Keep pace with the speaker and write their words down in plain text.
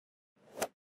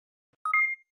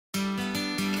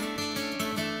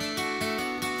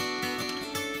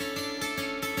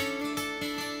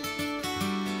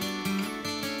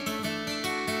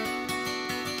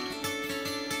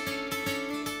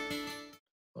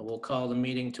we'll call the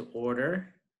meeting to order.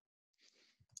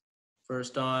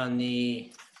 First on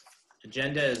the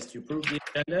agenda is to approve the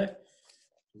agenda.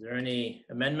 Is there any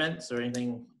amendments or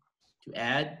anything to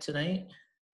add tonight?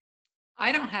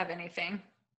 I don't have anything.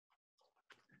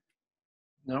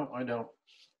 No, I don't.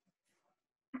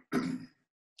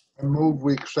 I move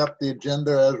we accept the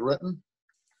agenda as written.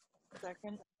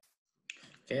 Second.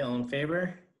 Okay, all in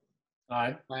favor?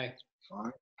 Aye. Aye.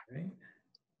 Right.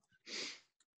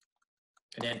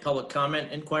 And then public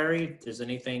comment inquiry. If there's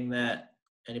anything that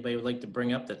anybody would like to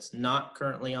bring up that's not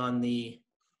currently on the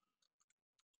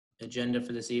agenda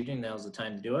for this evening, now's the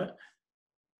time to do it.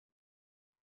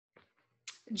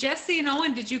 Jesse and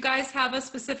Owen, did you guys have a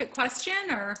specific question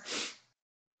or?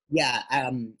 Yeah,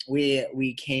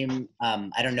 we came,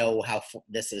 I don't know how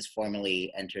this is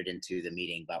formally entered into the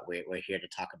meeting, but we're here to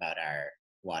talk about our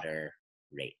water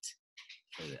rate.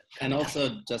 And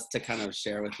also just to kind of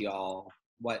share with you all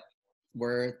what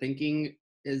we're thinking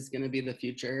is going to be the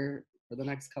future for the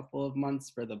next couple of months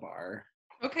for the bar.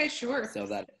 Okay, sure. So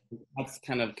that's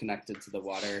kind of connected to the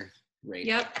water rate.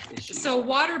 Yep. issue. So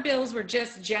water bills were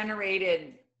just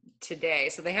generated today,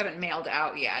 so they haven't mailed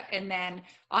out yet. And then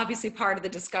obviously part of the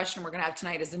discussion we're going to have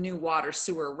tonight is the new water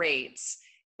sewer rates,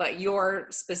 but your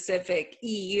specific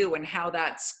EU and how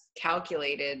that's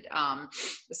calculated,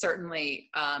 certainly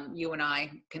you and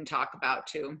I can talk about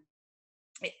too.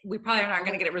 We probably are not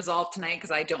going to get it resolved tonight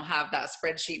because I don't have that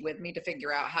spreadsheet with me to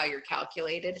figure out how you're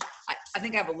calculated. I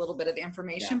think I have a little bit of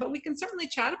information, but we can certainly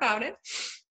chat about it.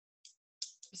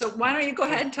 So why don't you go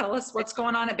ahead and tell us what's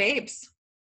going on at Babes?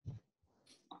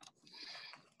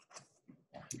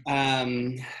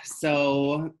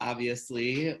 So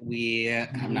obviously we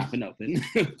have not been open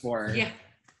for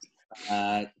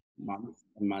months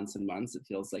and months and months. It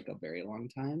feels like a very long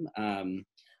time.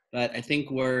 But I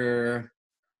think we're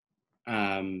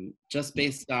just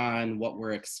based on what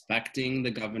we're expecting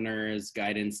the governor's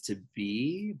guidance to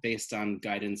be, based on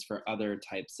guidance for other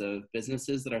types of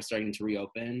businesses that are starting to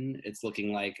reopen. It's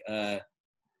looking like a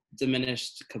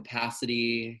diminished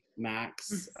capacity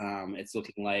max. It's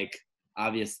looking like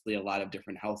obviously a lot of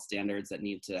different health standards that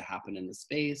need to happen in the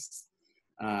space.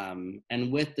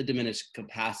 And with the diminished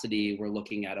capacity, we're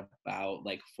looking at about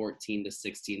like 14 to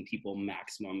 16 people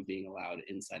maximum being allowed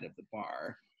inside of the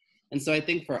bar. And so I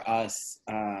think for us,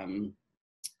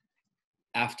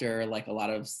 after like a lot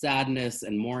of sadness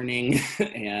and mourning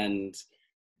and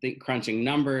crunching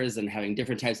numbers and having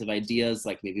different types of ideas,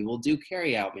 like maybe we'll do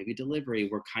carry out, maybe delivery,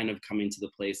 we're kind of coming to the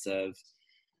place of,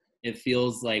 it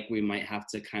feels like we might have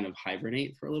to kind of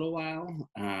hibernate for a little while.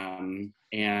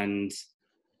 And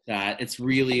that it's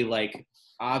really like,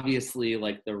 obviously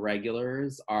like the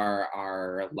regulars are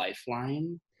our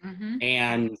lifeline,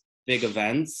 and big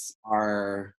events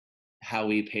are how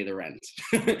we pay the rent.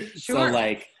 Sure. So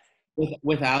like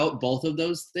without both of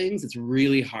those things, it's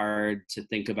really hard to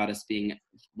think about us being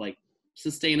like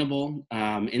sustainable.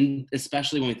 And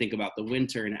especially when we think about the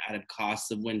winter and added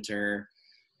costs of winter,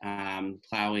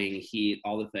 plowing, heat,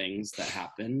 all the things that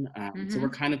happen. So we're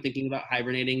kind of thinking about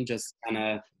hibernating, just kind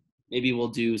of maybe we'll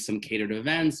do some catered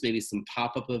events, maybe some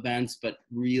pop-up events, but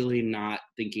really not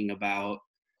thinking about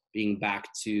being back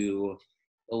to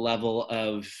the level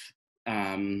of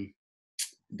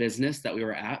business that we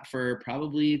were at for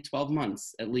probably 12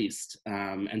 months at least.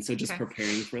 And so just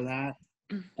preparing for that.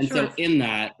 And so in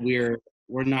that, we're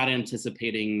not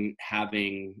anticipating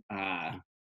having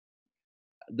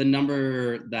the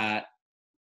number that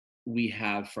we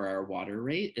have for our water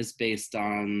rate is based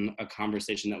on a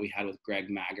conversation that we had with Greg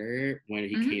Maggart when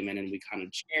he came in, and we kind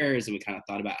of chairs and we kind of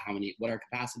thought about what our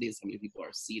capacity is, how many people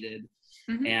are seated.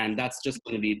 And that's just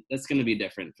going to be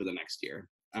different for the next year.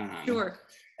 Sure.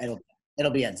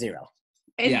 It'll be at zero.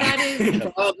 And that is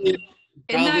probably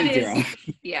zero.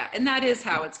 Yeah, and that is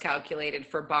how it's calculated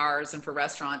for bars and for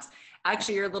restaurants.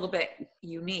 Actually, you're a little bit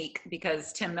unique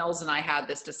because Tim Mills and I had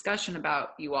this discussion about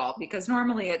you all, because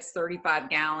normally it's 30 to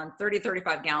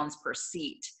 35 gallons per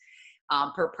seat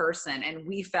per person. And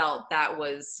we felt that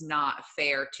was not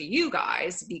fair to you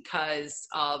guys because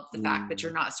of the fact that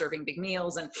you're not serving big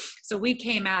meals. And so we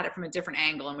came at it from a different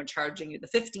angle, and we're charging you the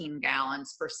 15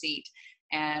 gallons per seat.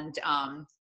 And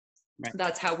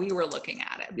that's how we were looking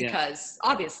at it, because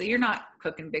obviously you're not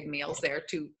cooking big meals there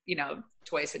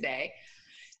twice a day.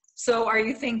 So are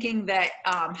you thinking that,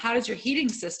 how does your heating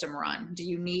system run? Do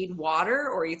you need water,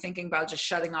 or are you thinking about just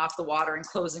shutting off the water and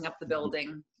closing up the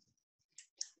building?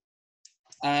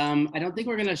 I don't think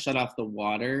we're going to shut off the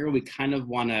water. We kind of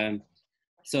want to,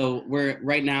 so we're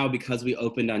right now, because we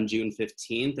opened on June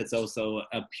 15th, it's also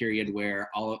a period where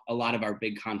a lot of our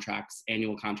big contracts,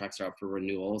 annual contracts, are up for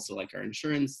renewal. So like our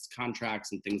insurance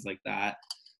contracts and things like that.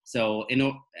 So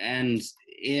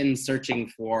in searching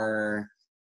for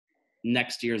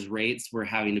next year's rates, we're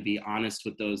having to be honest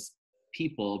with those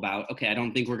people about, okay, I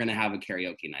don't think we're going to have a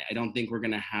karaoke night. I don't think we're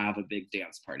going to have a big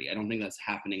dance party. I don't think that's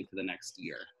happening for the next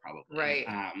year, probably. Right.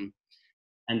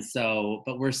 And so,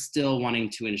 but we're still wanting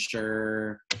to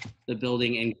ensure the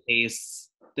building in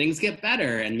case things get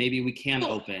better and maybe we can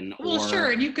open. Well,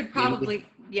 sure. And you could probably,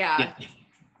 yeah,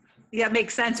 it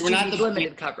makes sense So we're to not use the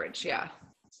limited coverage. Yeah.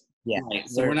 Yeah. Right.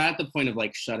 So we're not at the point of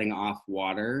like shutting off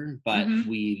water, but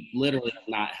we literally have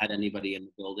not had anybody in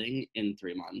the building in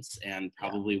 3 months and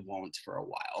probably won't for a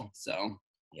while. So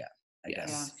I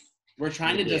guess. we're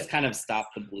trying to just kind of stop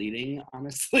the bleeding,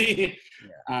 honestly.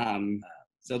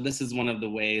 So this is one of the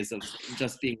ways of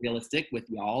just being realistic with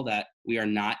y'all that we are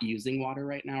not using water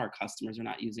right now. Our customers are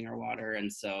not using our water.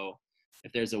 And so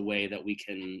if there's a way that we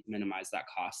can minimize that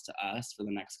cost to us for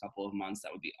the next couple of months,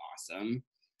 that would be awesome.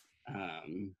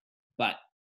 But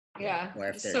Yeah. Or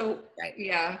if they're- So, right.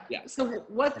 yeah. Yeah. So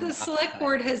what the And select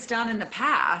board has done in the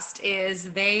past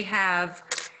is they have,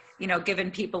 given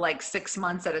people like 6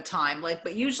 months at a time,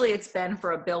 but usually it's been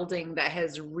for a building that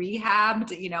has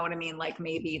rehabbed, you know what I mean? Like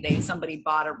maybe somebody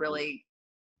bought a really,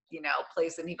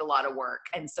 place that need a lot of work.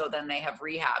 And so then they have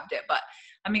rehabbed it. But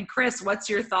I mean, Chris, what's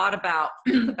your thought about,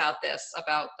 this,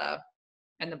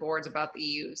 and the boards about the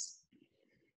EUs?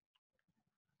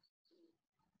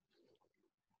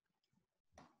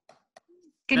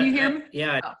 Can you hear me?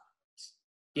 Yeah. Oh.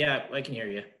 Yeah, I can hear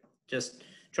you. Just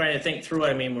trying to think through it.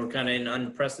 I mean, we're kind of in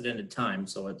unprecedented time,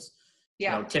 so it's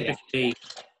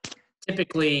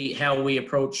typically how we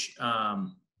approach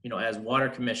as water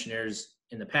commissioners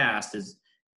in the past is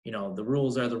the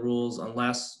rules are the rules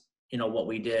unless what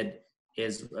we did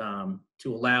is to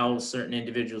allow certain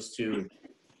individuals to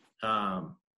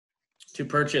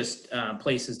purchase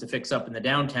places to fix up in the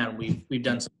downtown. We've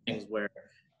done some things where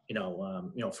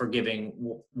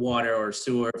forgiving water or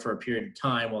sewer for a period of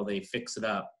time while they fix it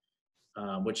up,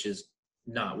 which is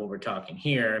not what we're talking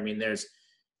here. I mean,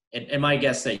 and my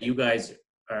guess that you guys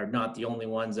are not the only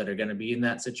ones that are going to be in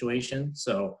that situation.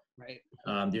 So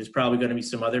there's probably going to be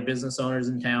some other business owners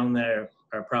in town that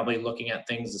are probably looking at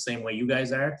things the same way you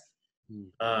guys are.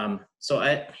 So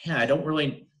I don't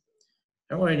really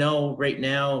know right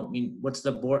now. I mean, what's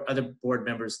the other board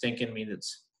members thinking? I mean,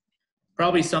 it's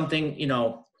probably something,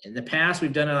 in the past,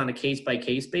 we've done it on a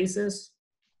case-by-case basis.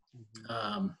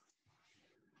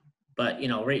 But,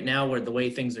 right now, where the way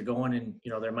things are going and,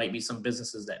 there might be some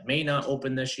businesses that may not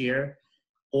open this year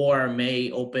or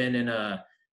may open in a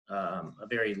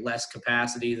very less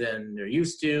capacity than they're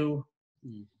used to.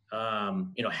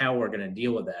 How we're going to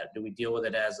deal with that. Do we deal with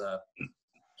it as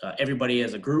everybody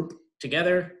as a group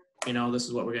together? This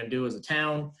is what we're going to do as a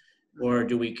town. Or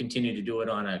do we continue to do it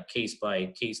on a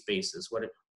case-by-case basis? What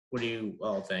do you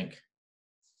all think?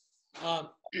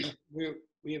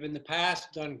 We have in the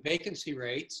past done vacancy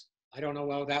rates. I don't know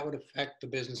how that would affect the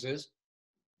businesses,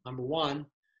 number one.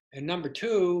 And number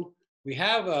two, we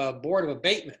have a board of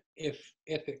abatement if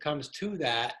it comes to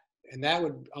that, and that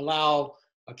would allow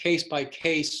a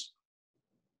case-by-case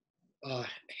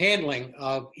handling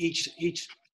of each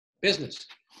business.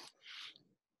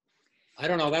 I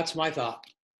don't know, that's my thought.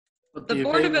 But The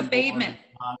Board of board Abatement.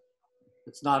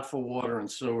 It's not for water and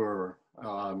sewer.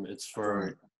 It's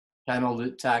for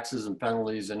penalty, taxes and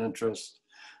penalties and interest,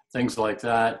 things like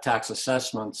that, tax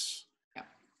assessments.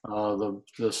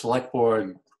 The select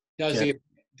board Does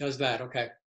that,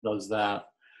 okay. does that.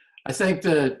 I think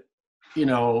that,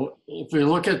 if we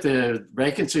look at the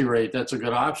vacancy rate, that's a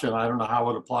good option. I don't know how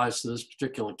it applies to this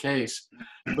particular case,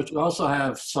 but you also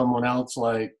have someone else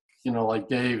like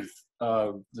Dave,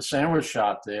 the sandwich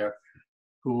shop there,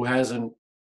 who hasn't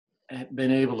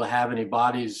been able to have any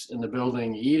bodies in the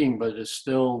building eating, but is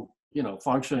still,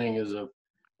 functioning as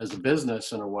a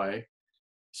business in a way.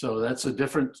 So that's a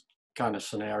different kind of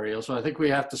scenario. So I think we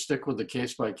have to stick with the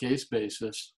case-by-case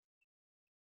basis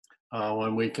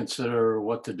when we consider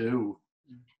what to do.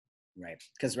 Right.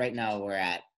 Because right now we're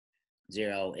at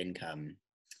 0 income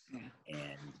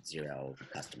and 0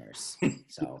 customers.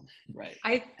 So right.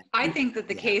 I think that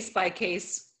the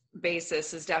case-by-case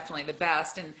basis is definitely the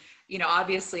best. And,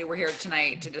 obviously we're here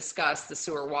tonight to discuss the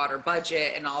sewer water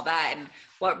budget and all that. And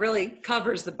what really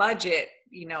covers the budget,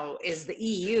 is the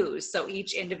EUs. So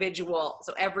each individual,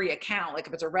 so every account, like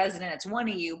if it's a resident, it's 1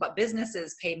 EU, but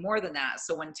businesses pay more than that.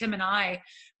 So when Tim and I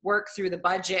work through the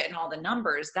budget and all the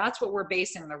numbers, that's what we're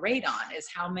basing the rate on, is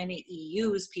how many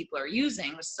EUs people are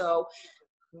using. So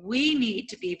we need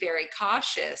to be very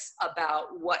cautious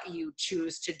about what you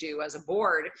choose to do as a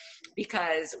board,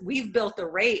 because we've built the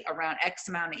rate around X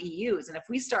amount of EUs. And if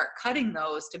we start cutting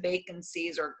those to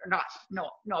vacancies, or not, no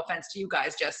offense to you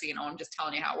guys, Jesse, you know, I'm just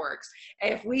telling you how it works.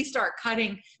 If we start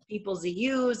cutting people's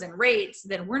EUs and rates,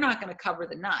 then we're not going to cover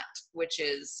the nut, which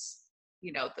is,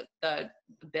 you know, the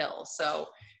bill. So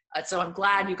I'm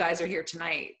glad you guys are here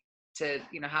tonight to,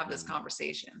 you know, have this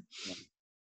conversation.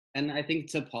 And I think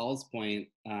to Paul's point,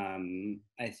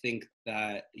 I think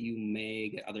that you may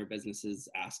get other businesses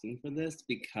asking for this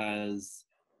because,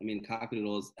 I mean,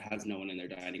 Cockadoodles has no one in their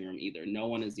dining room either. No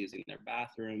one is using their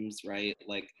bathrooms, right?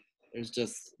 Like it's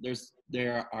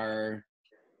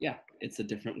a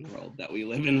different world that we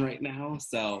live in right now.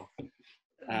 So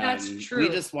That's true. we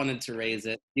just wanted to raise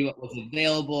it, see what was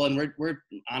available, and we're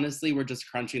honestly just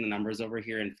crunching the numbers over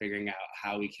here and figuring out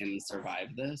how we can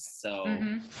survive this. So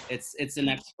it's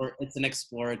an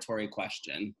exploratory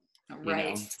question, right?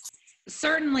 You know?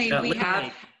 Certainly, we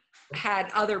have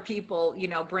had other people, you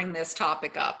know, bring this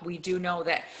topic up. We do know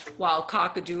that while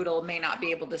Cockadoodle may not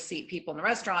be able to seat people in the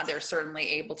restaurant, they're certainly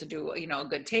able to do, you know, a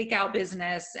good takeout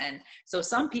business, and so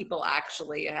some people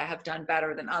actually have done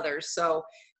better than others. So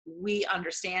we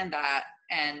understand that,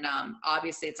 and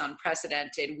obviously it's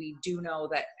unprecedented. We do know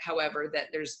that, however, that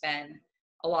there's been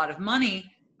a lot of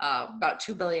money, about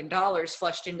 $2 billion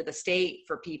flushed into the state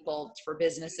for people, for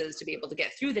businesses to be able to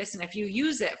get through this. And if you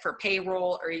use it for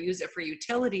payroll or you use it for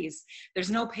utilities,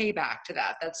 there's no payback to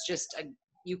that. That's just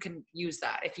you can use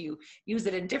that. If you use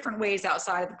it in different ways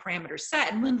outside of the parameters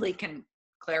set, and Lindley can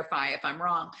clarify if I'm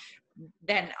wrong,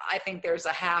 then I think there's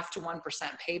a 0.5% to 1%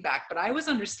 payback. But I was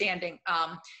understanding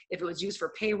if it was used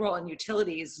for payroll and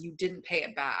utilities, you didn't pay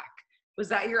it back. Was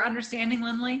that your understanding,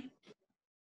 Lindley?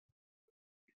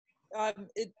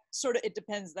 It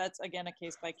depends. That's again a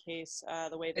case by case,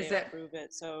 the way they approve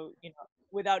it. So, you know,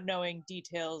 without knowing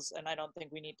details, and I don't think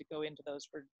we need to go into those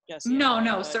for Jesse.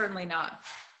 No, certainly not.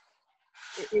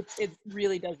 It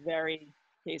really does vary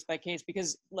case by case,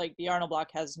 because like the Arnold Block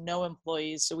has no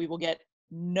employees, so we will get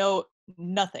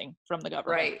nothing from the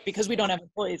government, right? Because we don't have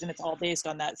employees, and it's all based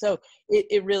on that. So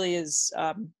it really is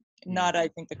not, I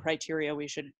think, the criteria we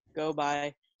should go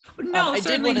by. No,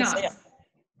 certainly not.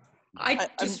 I'm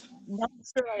not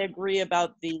sure I agree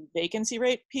about the vacancy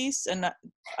rate piece, and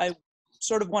I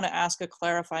sort of want to ask a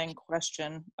clarifying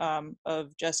question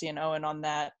of Jesse and Owen on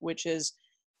that, which is,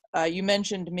 you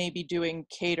mentioned maybe doing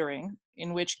catering,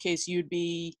 in which case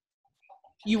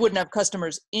you wouldn't have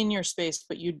customers in your space,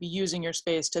 but you'd be using your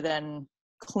space to then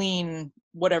clean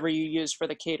whatever you use for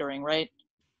the catering, right?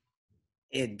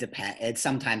 It depends.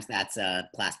 Sometimes that's a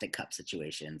plastic cup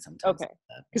situation. Sometimes. Okay.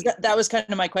 Because that was kind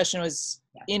of my question, was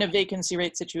in a vacancy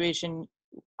rate situation,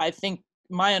 I think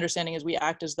my understanding is we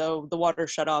act as though the water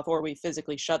shut off, or we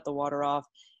physically shut the water off.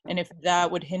 And if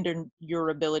that would hinder your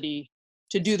ability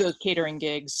to do those catering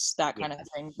gigs, that kind of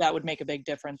thing, that would make a big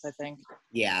difference, I think.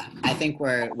 Yeah, I think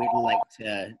we'd like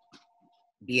to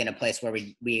be in a place where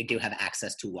we do have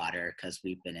access to water, because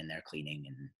we've been in there cleaning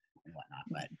and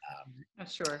whatnot. But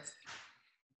sure.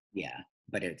 Yeah,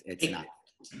 but it's not.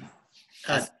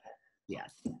 Yeah.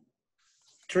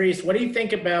 Therese, what do you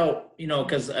think about, you know,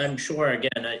 because I'm sure,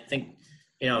 again, I think,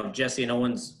 you know, Jesse and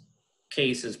Owen's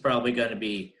case is probably going to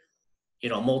be, you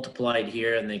know, multiplied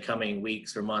here in the coming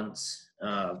weeks or months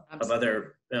of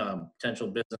other potential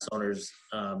business owners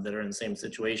that are in the same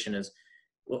situation. Is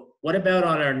what about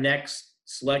on our next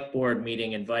select board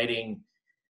meeting, inviting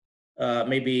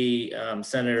maybe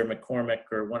Senator McCormick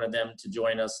or one of them to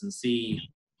join us and see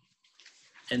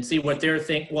what they're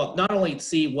thinking. Well, not only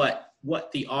see what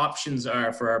the options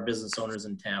are for our business owners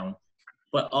in town,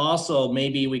 but also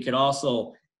maybe we could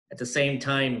also at the same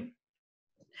time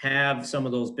have some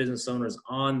of those business owners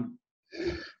on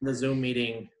the Zoom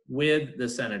meeting with the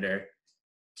senator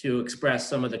to express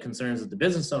some of the concerns that the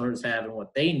business owners have and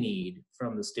what they need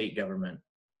from the state government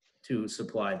to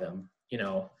supply them. You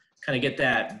know, kind of get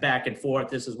that back and forth.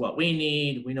 This is what we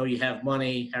need. We know you have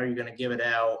money. How are you going to give it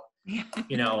out?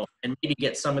 You know, and maybe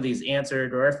get some of these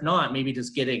answered, or if not, maybe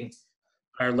just getting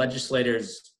our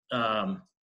legislators'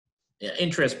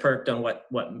 interest perked on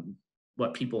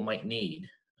what people might need.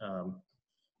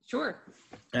 Sure.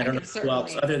 I don't know who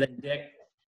else other than Dick.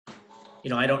 You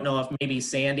know, I don't know if maybe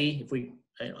Sandy, if we,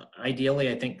 ideally,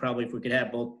 I think probably if we could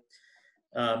have both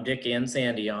Dick and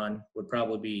Sandy on would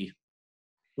be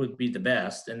the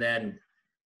best. And then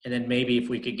maybe if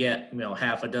we could get, you know,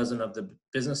 half a dozen of the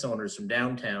business owners from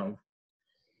downtown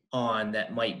on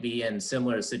that might be in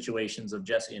similar situations of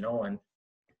Jesse and Owen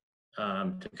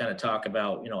to kind of talk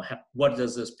about, you know, what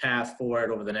does this path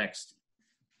forward over the next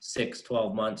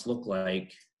 6-12 months look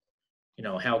like?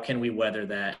 how can we weather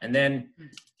that? And then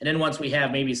once we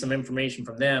have maybe some information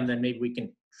from them, then maybe we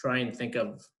can try and think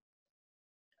of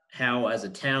how as a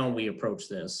town we approach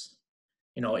this.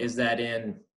 Is that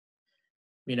in,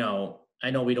 I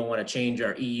know we don't want to change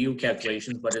our EU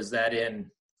calculations, but is that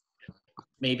in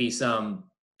maybe some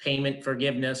payment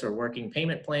forgiveness or working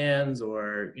payment plans,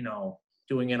 or,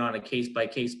 doing it on a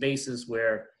case-by-case basis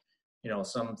where,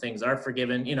 some things are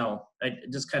forgiven,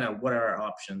 just kind of what are our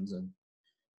options? And,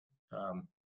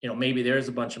 maybe there's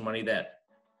a bunch of money that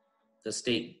the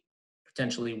state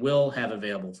potentially will have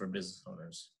available for business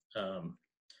owners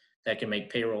that can make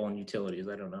payroll and utilities.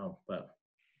 I don't know, but.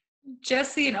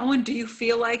 Jesse and Owen, do you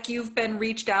feel like you've been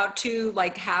reached out to,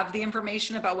 like have the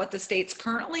information about what the state's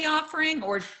currently offering,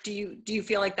 or do you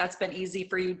feel like that's been easy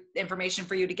for you, information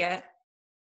for you to get?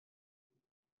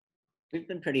 We've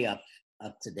been pretty up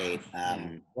to date.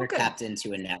 We're Good. tapped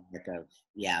into a network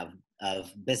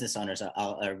of business owners,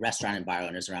 restaurant and bar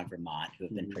owners around Vermont who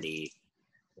have been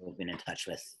who've been in touch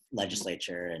with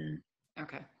legislature and.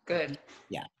 Okay, good.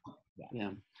 Yeah.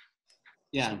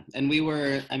 And we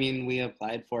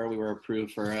applied we were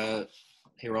approved for a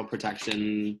payroll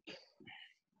protection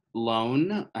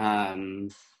loan.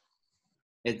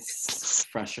 It's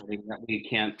frustrating that we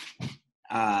can't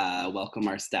welcome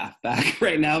our staff back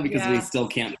right now because we still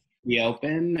can't be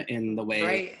open in the way.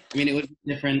 Right. It would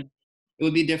be different. It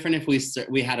would be different if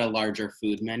we had a larger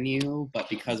food menu, but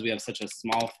because we have such a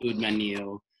small food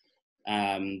menu,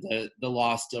 the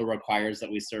law still requires that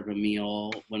we serve a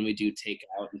meal when we do take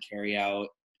out and carry out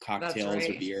cocktails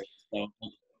or beer. So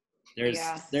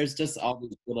there's just all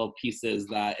these little pieces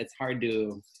that it's hard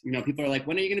to, people are like,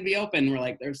 when are you going to be open? We're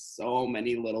like, there's so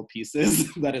many little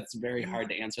pieces that it's very hard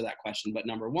to answer that question. But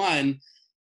number one,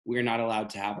 we're not allowed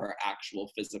to have our actual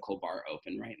physical bar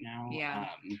open right now. Yeah.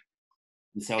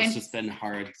 And so it's just been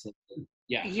hard to,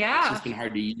 it's just been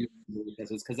hard to use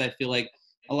businesses because I feel like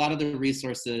a lot of the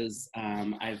resources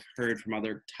I've heard from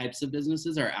other types of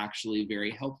businesses are actually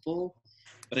very helpful.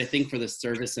 But I think for the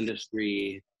service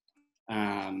industry,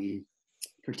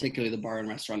 particularly the bar and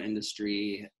restaurant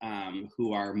industry,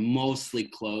 who are mostly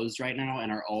closed right now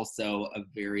and are also a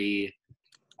very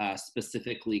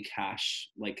specifically cash,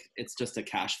 like it's just a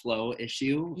cash flow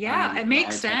issue. Yeah, it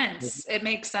makes sense. It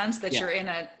makes sense that you're in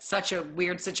such a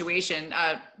weird situation.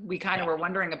 We kind of were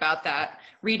wondering about that,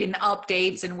 reading the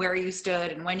updates and where you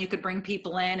stood and when you could bring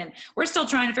people in. And we're still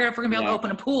trying to figure out if we're gonna be able to open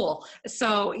a pool.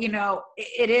 So,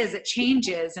 it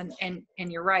changes. And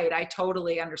you're right. I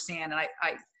totally understand. And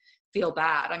I feel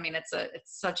bad. I mean, it's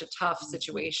such a tough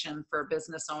situation for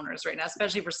business owners right now,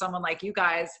 especially for someone like you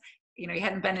guys. You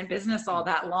hadn't been in business all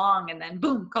that long, and then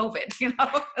boom, COVID.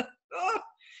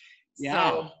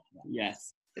 So,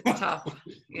 yes, it's tough.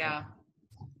 Yeah.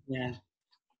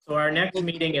 So our next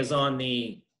meeting is on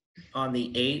the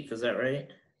 8th. Is that right?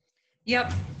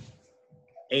 Yep.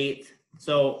 8th.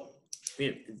 So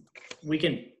we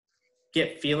can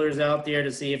get feelers out there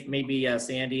to see if maybe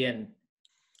Sandy and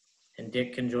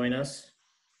Dick can join us,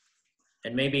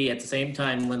 and maybe at the same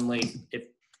time, Lindley, if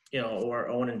or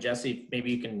Owen and Jesse, maybe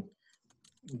you can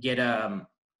get a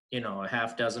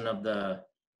half dozen of the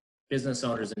business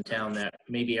owners in town that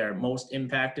maybe are most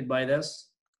impacted by this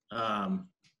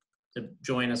to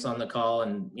join us on the call,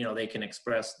 and they can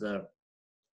express the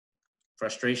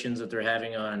frustrations that they're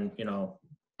having on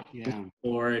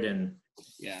board, and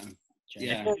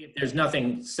if there's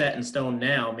nothing set in stone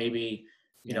now, maybe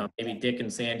maybe Dick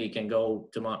and Sandy can go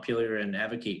to Montpelier and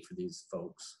advocate for these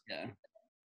folks.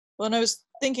 Well, and I was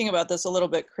thinking about this a little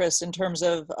bit, Chris, in terms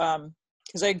of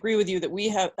because I agree with you that we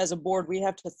have, as a board, we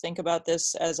have to think about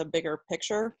this as a bigger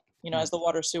picture. As the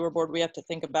water sewer board, we have to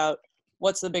think about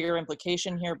what's the bigger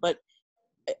implication here. But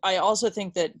I also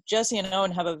think that Jesse and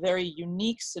Owen have a very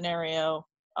unique scenario.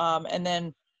 And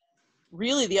then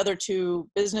really the other two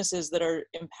businesses that are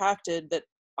impacted that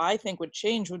I think would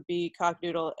change would be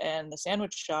Cockdoodle and the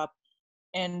sandwich shop.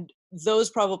 And those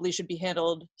probably should be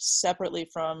handled separately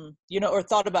from, or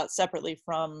thought about separately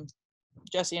from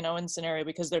Jesse and Owen's scenario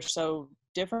because they're so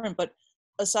different. But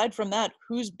aside from that,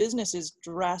 whose business is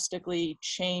drastically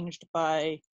changed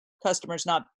by customers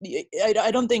not,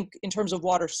 I don't think in terms of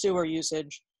water sewer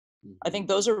usage, I think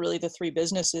those are really the three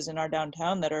businesses in our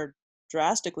downtown that are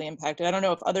drastically impacted. I don't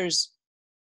know if others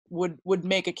would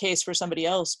make a case for somebody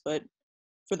else, but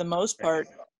for the most part,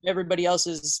 everybody else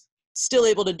is still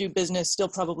able to do business, still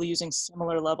probably using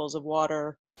similar levels of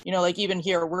water. Like even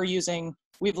here,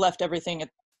 we've left everything at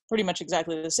pretty much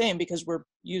exactly the same because we're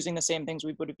using the same things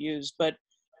we would have used. But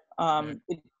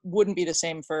it wouldn't be the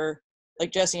same for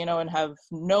like Jesse and Owen have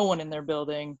no one in their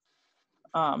building.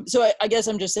 So I guess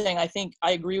I'm just saying, I think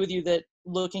I agree with you that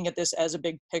looking at this as a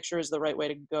big picture is the right way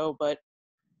to go. But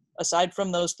aside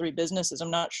from those three businesses,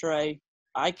 I'm not sure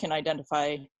I can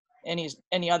identify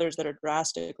any others that are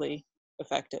drastically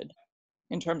affected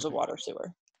in terms of water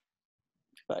sewer.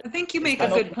 But I think you make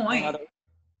I'm a open good to trying point. others.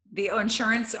 The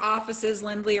insurance offices,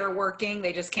 Lindley, are working.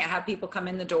 They just can't have people come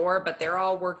in the door, but they're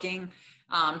all working.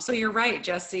 So you're right,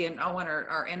 Jesse and Owen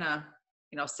are in a,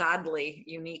 sadly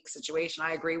unique situation.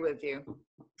 I agree with you.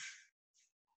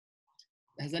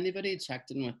 Has anybody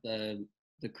checked in with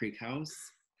the Creek House,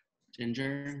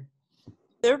 Ginger?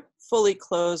 They're fully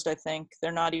closed, I think.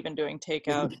 They're not even doing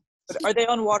takeout. But are they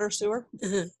on water sewer?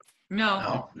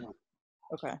 No, No.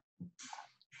 Okay.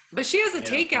 but she has a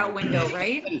takeout window,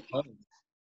 right?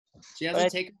 She has a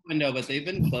takeout window, but they've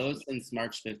been closed since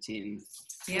March 15th.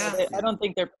 Yeah. I don't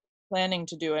think they're planning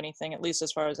to do anything, at least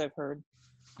as far as I've heard.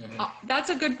 That's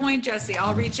a good point, Jesse.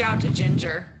 I'll reach out to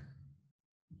Ginger.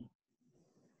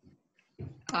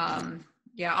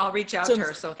 Yeah, I'll reach out to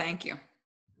her. So thank you.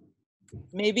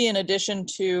 Maybe in addition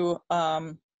to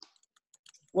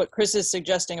what Chris is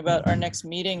suggesting about our next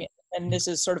meeting, and this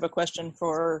is sort of a question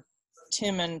for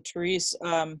Tim and Therese,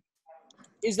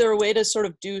 is there a way to sort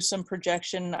of do some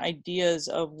projection ideas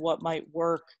of what might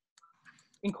work,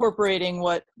 incorporating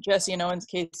what Jesse and Owen's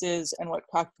case is and what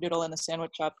Cockadoodle and the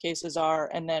Sandwich Shop cases are,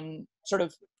 and then sort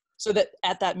of so that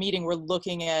at that meeting we're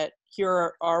looking at,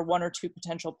 here are one or two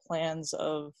potential plans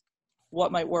of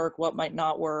what might work, what might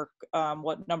not work,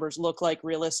 what numbers look like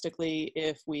realistically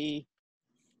if we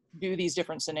do these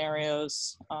different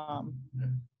scenarios.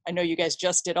 I know you guys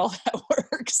just did all that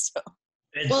work, so.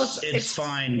 It's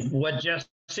fine. What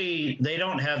Jesse, they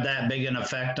don't have that big an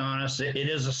effect on us. It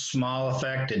is a small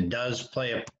effect. It does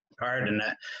play a part in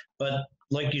that. But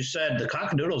like you said, the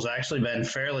Cockadoodle's actually been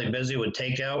fairly busy with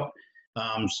takeout.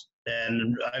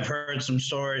 And I've heard some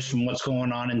stories from what's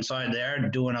going on inside there,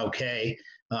 doing okay.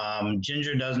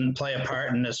 Ginger doesn't play a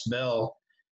part in this bill.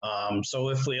 So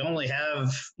if we only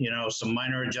have, some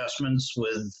minor adjustments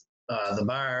with the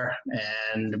bar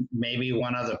and maybe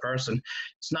one other person,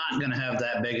 it's not going to have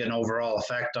that big an overall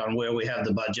effect on where we have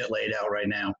the budget laid out right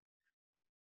now.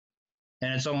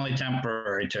 And it's only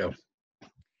temporary too.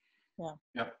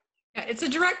 Yeah, it's a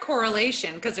direct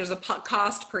correlation because there's a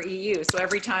cost per EU. So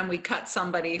every time we cut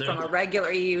somebody from a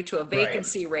regular EU to a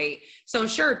vacancy rate. So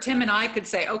sure, Tim and I could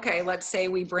say, okay, let's say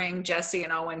we bring Jesse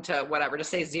and Owen to whatever, to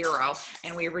say 0,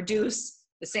 and we reduce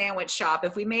the Sandwich Shop.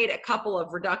 If we made a couple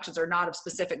of reductions or not of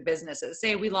specific businesses,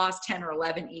 say we lost 10 or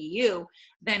 11 EU,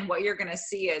 then what you're going to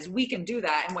see is we can do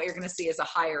that. And what you're going to see is a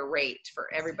higher rate for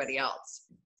everybody else.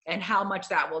 And how much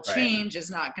that will change is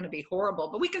not going to be horrible,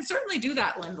 but we can certainly do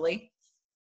that, Lindley.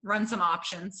 Run some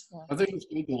options. I think it's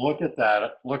good to look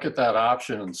at that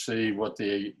option and see what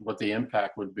the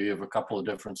impact would be of a couple of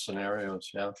different scenarios.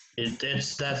 Yeah.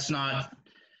 That's not,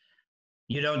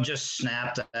 you don't just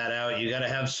snap that out. You got to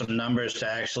have some numbers to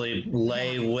actually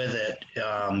lay with it.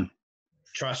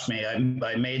 Trust me,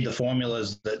 I made the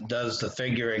formulas that does the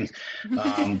figuring.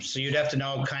 So you'd have to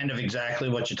know kind of exactly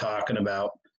what you're talking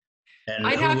about and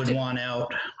who would want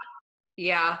out.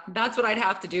 Yeah, that's what I'd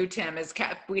have to do, Tim, is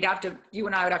you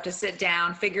and I would have to sit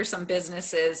down, figure some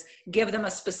businesses, give them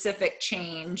a specific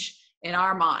change in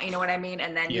our mind, you know what I mean?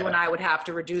 And then you and I would have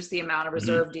to reduce the amount of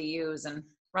reserved EUs and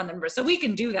run them. So we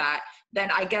can do that. Then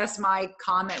I guess my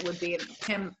comment would be, and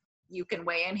Tim, you can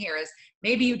weigh in here, is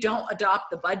maybe you don't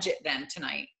adopt the budget then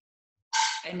tonight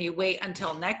and you wait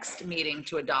until next meeting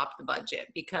to adopt the budget.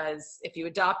 Because if you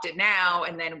adopt it now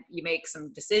and then you make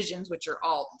some decisions, which are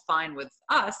all fine with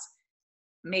us,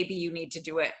 maybe you need to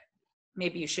do it.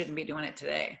 Maybe you shouldn't be doing it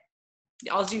today.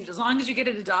 As long as you get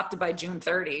it adopted by June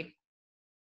 30.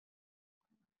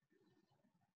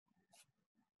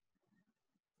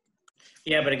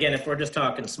 Yeah, but again, if we're just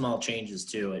talking small changes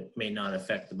too, it may not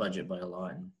affect the budget by a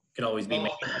lot. It could always be made.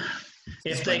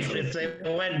 If they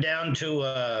went down to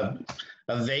a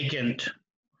vacant,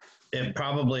 it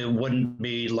probably wouldn't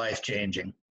be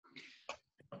life-changing.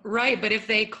 Right, but if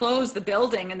they close the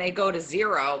building and they go to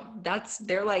 0,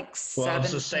 they're like 7. Well,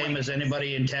 it's the same as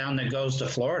anybody in town that goes to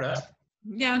Florida.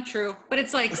 Yeah, true. But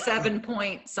it's like 7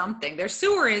 point something. Their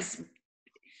sewer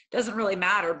doesn't really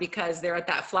matter because they're at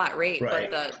that flat rate,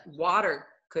 but the water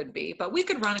could be. But we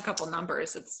could run a couple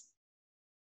numbers.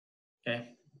 Okay.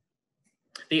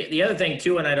 The other thing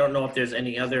too, and I don't know if there's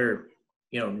any other,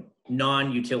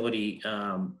 non-utility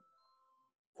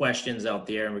questions out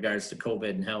there in regards to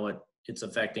COVID and how it's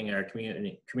affecting our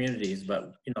communities,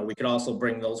 but we could also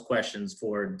bring those questions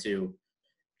forward to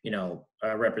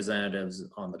our representatives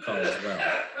on the call as well.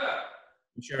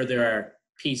 I'm sure there are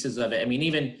pieces of it. I mean,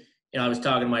 even I was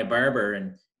talking to my barber,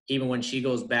 and even when she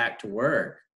goes back to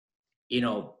work,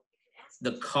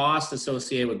 the cost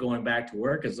associated with going back to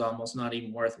work is almost not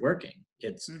even worth working.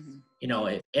 It's, Mhm. you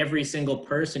know, every single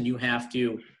person you have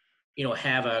to, you know,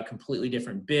 have a completely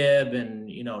different bib and,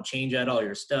 you know, change out all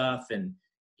your stuff. And,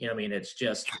 you know, I mean, it's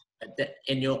just,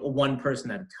 and you know, one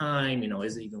person at a time, you know,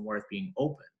 is it even worth being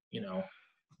open, you know?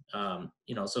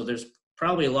 You know, so there's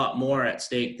probably a lot more at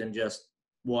stake than just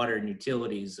water and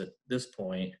utilities at this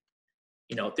point.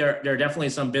 You know, there are definitely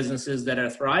some businesses that are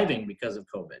thriving because of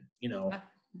COVID. You know,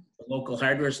 the local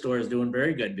hardware store is doing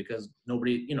very good because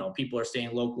nobody, you know, people are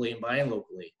staying locally and buying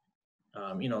locally.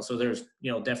 You know, so there's,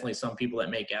 you know, definitely some people that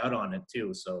make out on it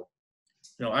too. So,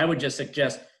 you know, I would just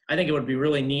suggest, I think it would be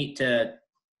really neat to,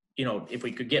 you know, if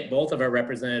we could get both of our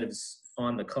representatives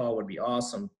on the call would be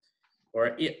awesome.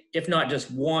 Or if not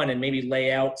just one, and maybe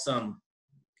lay out some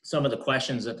of the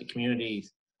questions that the community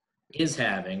is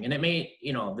having. And it may,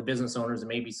 you know, the business owners and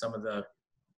maybe some of the,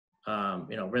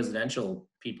 you know, residential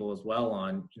people as well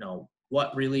on, you know,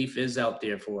 what relief is out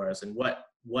there for us and what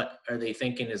are they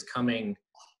thinking is coming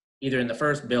either in the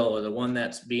first bill or the one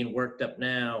that's being worked up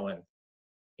now. And,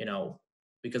 you know,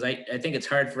 because I think it's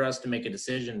hard for us to make a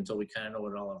decision until we kind of know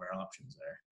what all of our options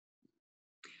are.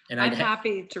 And I'm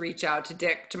happy to reach out to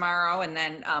Dick tomorrow, and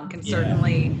then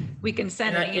we can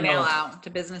send an email out to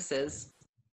businesses.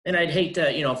 And I'd hate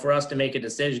to, you know, for us to make a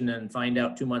decision and find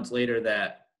out 2 months later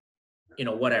that, you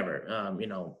know, whatever, you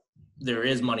know, there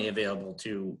is money available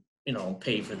to, you know,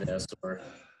 pay for this, or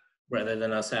rather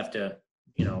than us have to,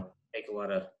 you know, make a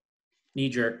lot of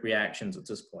knee-jerk reactions at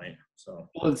this point. So,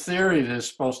 well, in theory,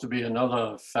 there's supposed to be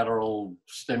another federal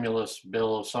stimulus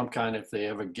bill of some kind if they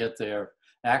ever get their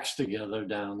acts together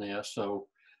down there. So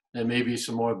there may be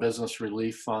some more business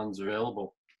relief funds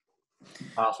available.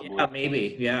 Possibly. yeah,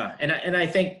 maybe, yeah. And I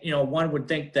think, you know, one would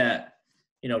think that,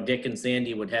 you know, Dick and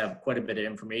Sandy would have quite a bit of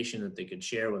information that they could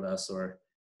share with us, or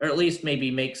at least maybe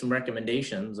make some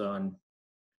recommendations on,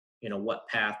 you know, what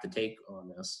path to take on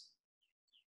this.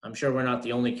 I'm sure we're not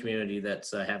the only community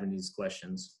that's having these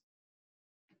questions.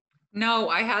 No,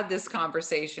 I had this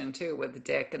conversation too with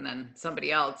Dick and then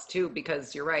somebody else too,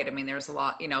 because you're right. I mean, there's a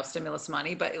lot, you know, stimulus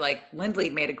money, but like Lindley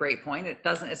made a great point.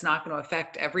 It's not going to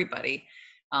affect everybody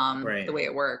Right. the way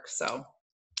it works. So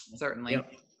certainly.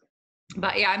 Yep.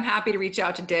 But yeah, I'm happy to reach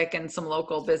out to Dick and some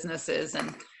local businesses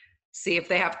and see if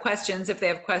they have questions. If they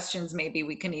have questions, maybe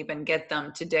we can even get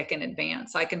them to Dick in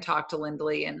advance. I can talk to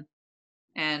Lindley and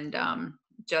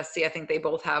Jesse. I think they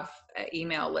both have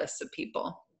email lists of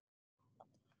people.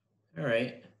 All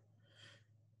right.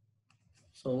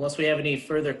 So unless we have any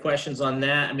further questions on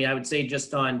that, I mean, I would say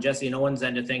just on Jesse and Owen's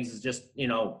end of things is just, you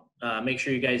know, make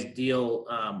sure you guys deal,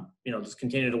 you know, just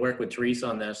continue to work with Teresa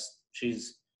on this.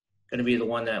 She's going to be the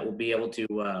one that will be able to,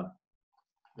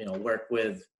 you know, work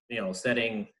with, you know,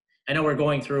 setting. I know we're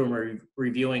going through and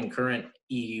reviewing current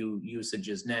EU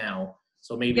usages now.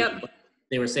 So maybe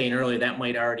they were saying earlier that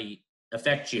might already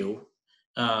affect you.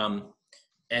 And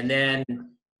then,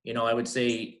 you know, I would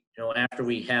say, you know, after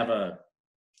we have a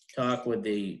talk with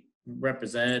the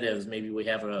representatives, maybe we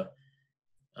have a,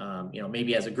 you know,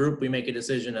 maybe as a group, we make a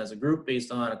decision as a group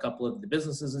based on a couple of the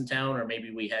businesses in town, or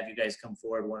maybe we have you guys come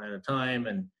forward one at a time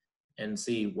and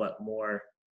see what more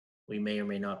we may or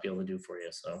may not be able to do for you.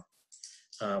 So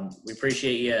we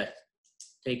appreciate you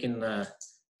taking the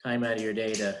time out of your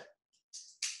day to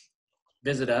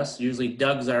visit us. Usually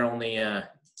Doug's our only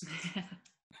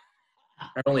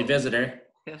visitor.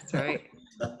 That's right.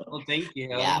 Well, thank you.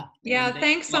 Yeah,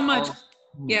 thanks so much.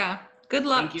 Yeah, good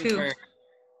luck Thank you too. for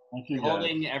Thank you, guys.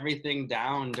 holding everything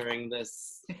down during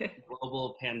this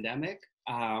global pandemic.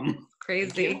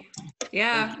 Crazy.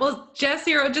 Yeah. Well,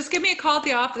 Jesse, or just give me a call at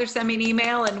the office or send me an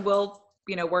email and we'll,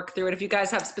 you know, work through it. If you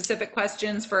guys have specific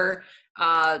questions for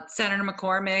Senator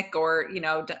McCormick or, you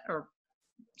know, or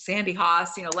Sandy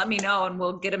Haas, you know, let me know and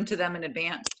we'll get them to them in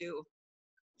advance too.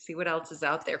 See what else is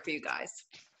out there for you guys.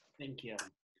 Thank you.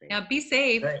 Yeah, be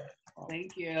safe. Right.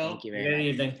 Thank you. Thank you Good very much.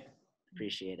 evening.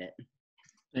 Appreciate it.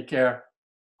 Take care.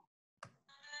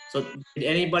 So did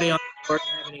anybody on the board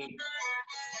have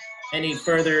any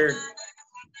further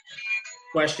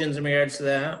questions in regards to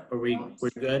that? Are we're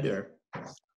good or?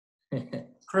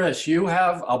 Chris, you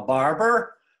have a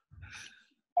barber?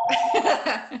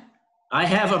 I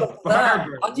have a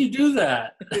barber, How'd you do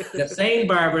that? the same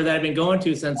barber that I've been going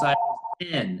to since I was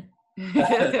 10.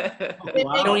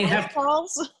 I don't even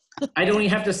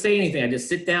have to say anything. I just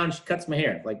sit down, she cuts my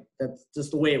hair. Like, that's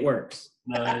just the way it works.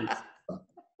 Nice.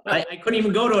 I couldn't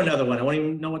even go to another one. I won't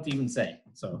even know what to even say.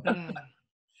 So, That's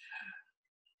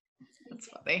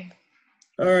funny.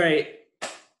 all right.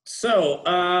 So,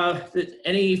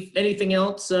 anything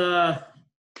else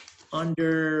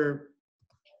under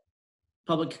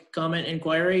public comment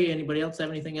inquiry? Anybody else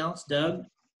have anything else? Doug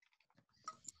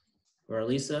or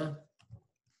Lisa?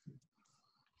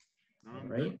 All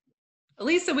right.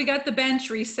 Lisa, we got the bench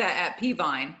reset at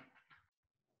Peavine.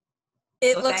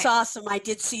 It So looks thanks. awesome. I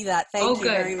did see that. Oh, Thank you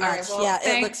good. very All much. right. Well, Yeah, it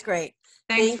thanks. looks great.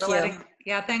 Thanks Thank for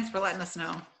you. thanks for letting us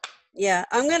know. Yeah,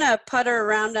 I'm gonna putter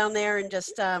around down there and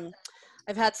just,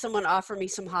 I've had someone offer me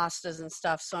some hostas and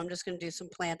stuff, so I'm just gonna do some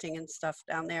planting and stuff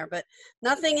down there, but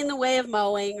nothing in the way of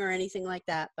mowing or anything like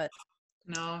that, but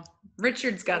No,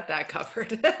 Richard's got that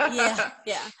covered.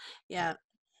 yeah.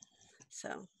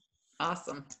 So,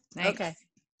 Awesome. Thanks. okay.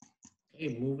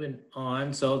 Okay, moving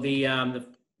on. So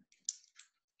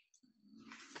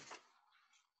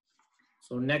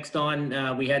so next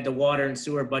on, we had the water and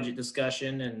sewer budget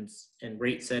discussion and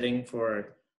rate setting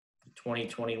for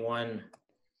 2021.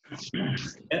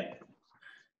 Yep.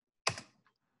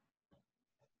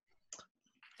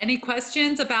 Any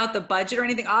questions about the budget or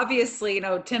anything? Obviously,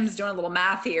 Tim's doing a little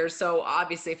math here. So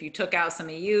obviously, if you took out some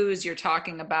EUs, you're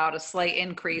talking about a slight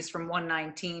increase from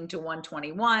 119 to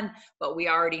 121. But we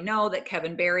already know that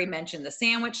Kevin Barry mentioned the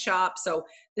sandwich shop. So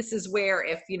this is where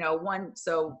if,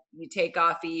 so you take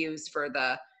off EUs for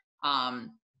the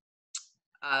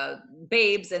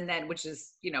babes and then, which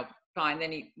is, fine.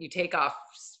 Then you take off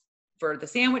for the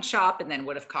sandwich shop, and then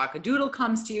what if Cockadoodle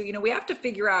comes to you? We have to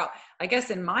figure out, I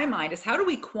guess in my mind, is how do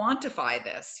we quantify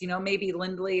this? Maybe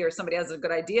Lindley or somebody has a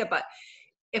good idea, but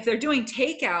if they're doing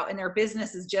takeout and their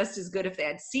business is just as good if they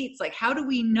had seats, like how do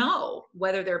we know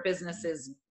whether their business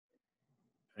is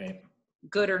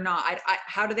good or not?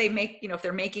 How do they make, if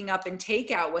they're making up in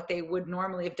takeout what they would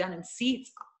normally have done in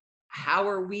seats, how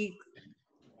are we?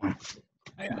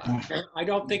 I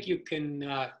don't think you can,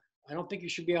 I don't think you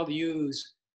should be able to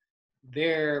use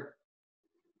their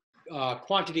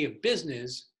quantity of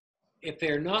business. If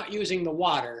they're not using the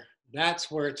water,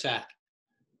 that's where it's at,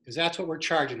 because that's what we're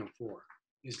charging them for,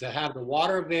 is to have the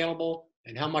water available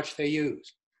and how much they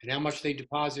use and how much they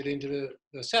deposit into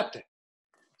the septic.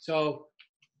 So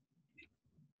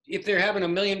if they're having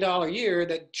 $1 million year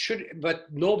but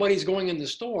nobody's going in the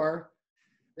store,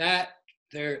 that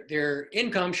their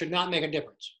income should not make a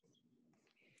difference.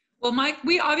 Well, Mike,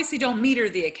 we obviously don't meter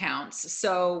the accounts,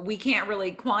 so we can't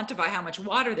really quantify how much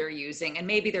water they're using. And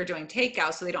maybe they're doing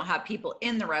takeout, so they don't have people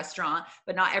in the restaurant,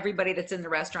 but not everybody that's in the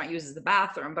restaurant uses the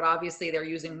bathroom. But obviously they're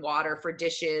using water for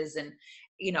dishes and,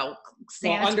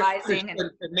 sanitizing.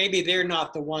 And maybe they're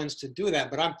not the ones to do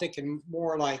that, but I'm thinking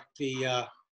more like the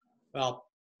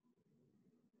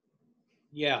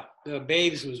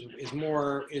babes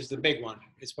is the big one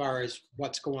as far as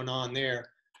what's going on there.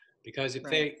 Because if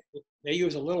they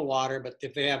use a little water, but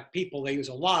if they have people, they use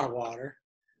a lot of water.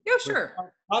 Yeah, sure.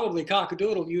 Probably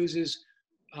Cockadoodle uses,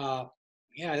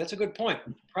 that's a good point.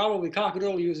 Probably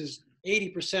Cockadoodle uses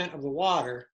 80% of the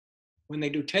water when they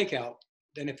do takeout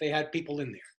than if they had people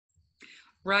in there.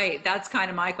 Right. That's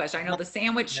kind of my question. I know the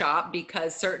sandwich shop,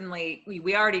 because certainly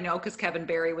we already know, because Kevin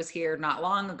Barry was here not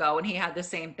long ago and he had the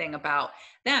same thing about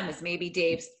them, is maybe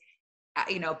Dave's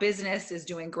business is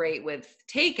doing great with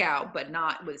takeout, but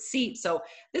not with seats. So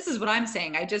this is what I'm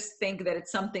saying. I just think that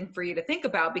it's something for you to think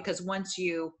about, because once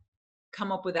you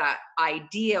come up with that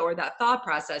idea or that thought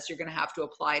process, you're going to have to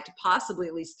apply it to possibly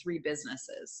at least 3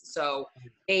 businesses. So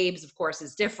Babes, of course,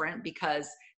 is different because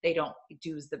they don't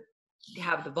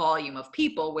have the volume of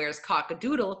people, whereas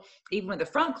Cockadoodle, even with the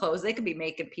front closed, they could be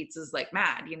making pizzas like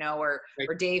mad, or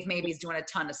Dave maybe is doing a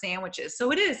ton of sandwiches.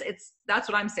 So that's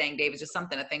what I'm saying, Dave, is just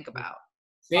something to think about.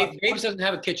 Babes doesn't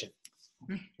have a kitchen.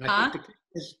 Huh?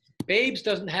 Babes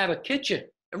doesn't have a kitchen.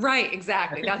 Right,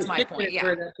 exactly. That's my point. Yeah.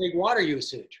 For that big water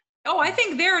usage. Oh, I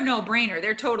think they're a no-brainer.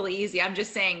 They're totally easy. I'm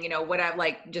just saying, what I'd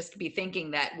like just to be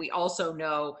thinking that we also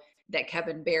know that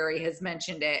Kevin Barry has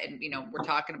mentioned it, and we're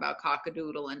talking about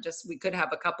Cockadoodle, and just we could have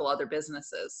a couple other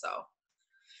businesses. So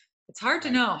it's hard to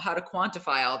know how to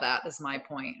quantify all that, is my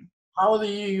point. How are the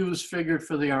EUs figured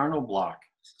for the Arnold block?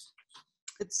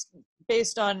 It's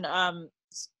based on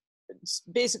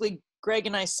basically Greg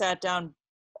and I sat down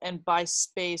and by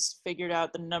space figured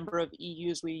out the number of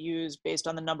EUs we use based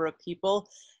on the number of people.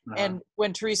 And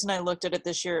when Teresa and I looked at it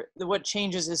this year, what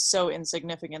changes is so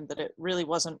insignificant that it really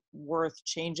wasn't worth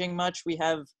changing much.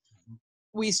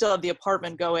 We still have the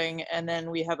apartment going, and then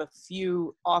we have a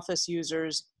few office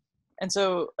users. And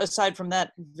so aside from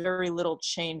that, very little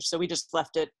change. So we just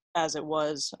left it as it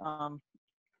was. The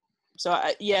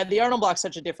Arnold block's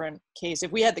such a different case.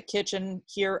 If we had the kitchen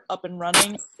here up and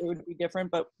running, it would be different,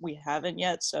 but we haven't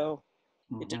yet. So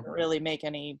it didn't really make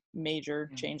any major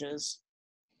changes.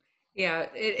 Yeah,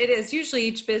 it is. Usually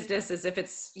each business is, if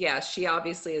it's, she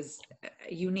obviously is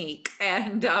unique,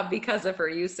 and because of her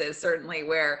uses, certainly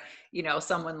where,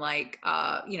 someone like,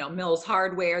 Mills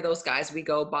Hardware, those guys, we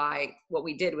go by, what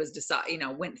we did was decide,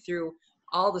 went through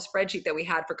all the spreadsheet that we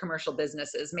had for commercial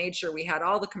businesses, made sure we had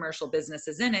all the commercial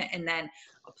businesses in it, and then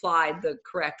applied the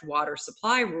correct water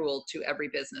supply rule to every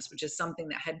business, which is something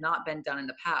that had not been done in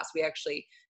the past. We actually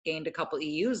gained a couple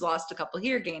EUs, lost a couple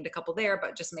here, gained a couple there,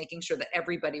 but just making sure that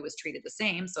everybody was treated the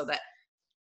same so that,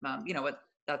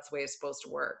 that's the way it's supposed to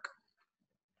work.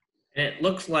 And it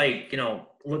looks like,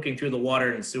 looking through the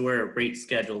water and sewer rate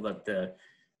schedule, that the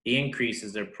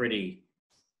increases are pretty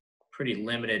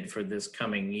limited for this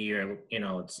coming year.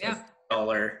 It's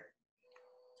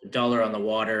 $1 on the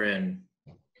water and,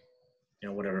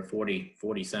 whatever, 40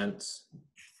 cents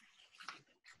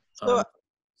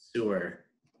sewer.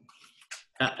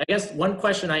 I guess one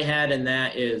question I had in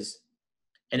that is,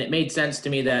 and it made sense to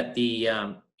me that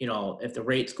the, if the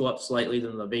rates go up slightly,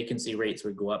 then the vacancy rates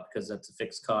would go up because that's a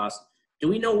fixed cost. Do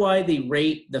we know why the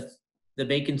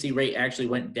vacancy rate actually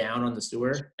went down on the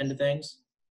sewer end of things?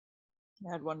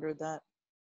 Yeah, I'd wondered that.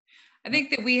 I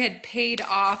think that we had paid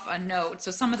off a note.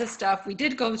 So some of the stuff we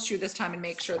did go through this time and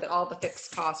make sure that all the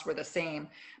fixed costs were the same,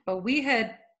 but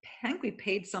I think we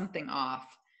paid something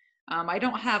off. I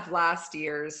don't have last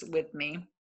year's with me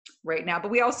right now, but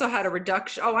we also had a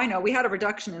reduction. Oh, I know. We had a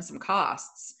reduction in some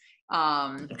costs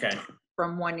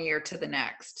from one year to the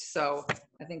next. So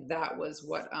I think that was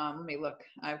what, let me look.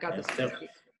 I've got this.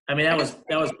 I mean, that was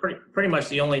pretty much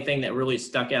the only thing that really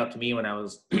stuck out to me when I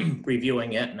was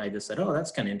reviewing it. And I just said, oh,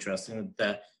 that's kind of interesting.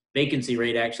 The vacancy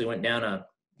rate actually went down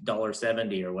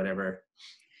 $1.70 or whatever.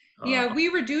 Yeah, we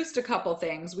reduced a couple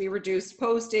things. We reduced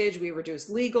postage, we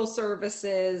reduced legal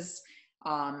services.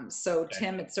 So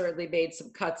Tim had certainly made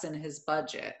some cuts in his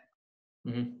budget.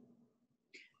 Mm-hmm.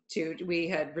 We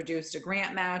had reduced a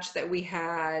grant match that we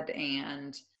had,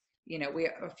 and we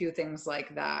a few things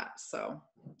like that. So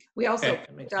we also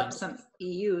picked up some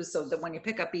EUs, so that when you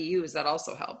pick up EUs, that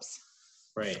also helps.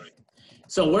 Right.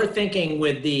 So we're thinking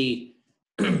with the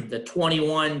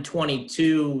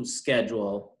 21-22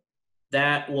 schedule,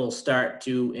 that will start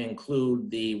to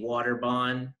include the water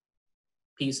bond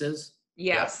pieces?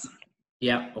 Yes.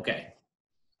 Yeah, okay.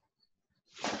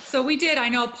 So we did, I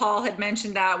know Paul had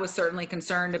mentioned that, was certainly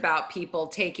concerned about people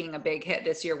taking a big hit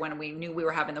this year when we knew we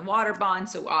were having the water bond.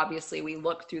 So obviously we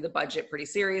looked through the budget pretty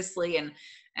seriously and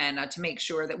to make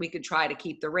sure that we could try to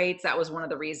keep the rates. That was one of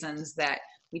the reasons that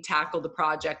we tackled the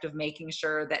project of making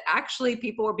sure that actually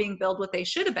people were being billed what they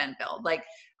should have been billed. Like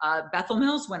Bethel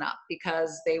Mills went up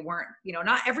because they weren't,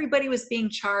 not everybody was being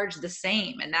charged the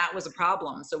same, and that was a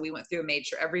problem. So we went through and made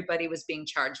sure everybody was being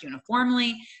charged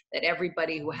uniformly, that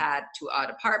everybody who had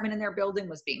an apartment in their building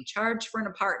was being charged for an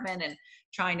apartment, and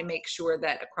trying to make sure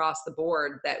that across the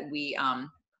board that we,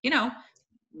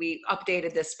 we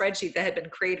updated this spreadsheet that had been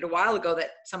created a while ago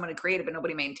that someone had created but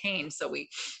nobody maintained. So we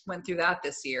went through that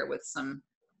this year with some,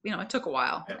 it took a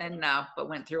while, but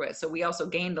went through it. So we also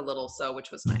gained a little,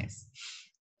 which was nice.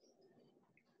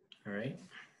 All right.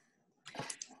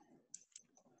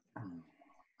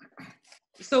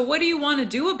 So what do you want to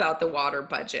do about the water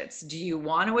budgets? Do you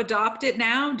want to adopt it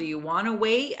now? Do you want to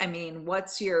wait? I mean,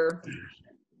 what's your...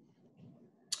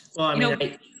 Well,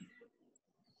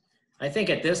 I think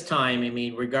at this time,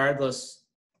 regardless,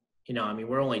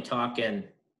 we're only talking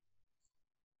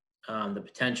the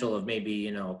potential of maybe,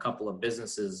 a couple of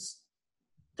businesses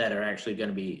that are actually going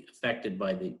to be affected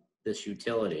by this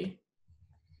utility.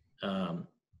 I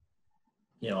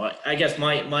guess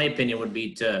my opinion would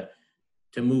be to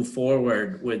move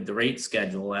forward with the rate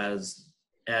schedule as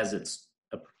it's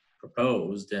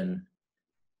proposed, and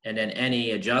then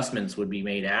any adjustments would be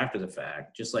made after the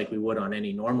fact, just like we would on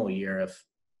any normal year. If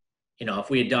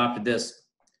we adopted this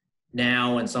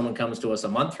now and someone comes to us a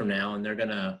month from now and they're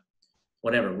gonna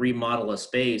remodel a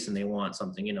space and they want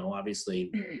something,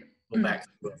 obviously go back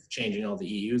to changing all the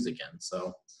EUs again.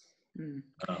 So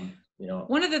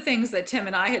one of the things that Tim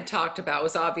and I had talked about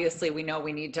was, obviously we know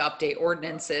we need to update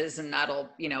ordinances, and that'll,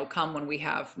 come when we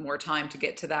have more time to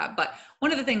get to that. But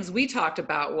one of the things we talked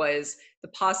about was the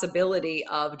possibility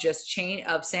of just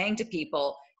saying to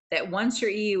people that once your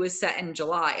EU is set in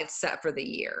July, it's set for the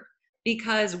year.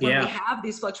 Because when we have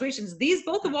these fluctuations,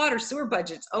 both the water sewer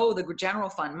budgets owe the general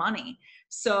fund money.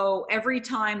 So every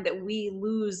time that we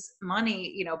lose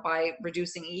money, by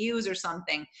reducing EUs or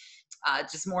something,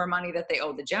 just more money that they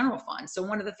owe the general fund. So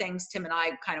one of the things Tim and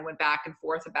I kind of went back and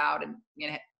forth about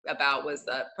was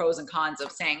the pros and cons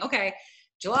of saying, okay,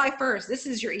 July 1st, this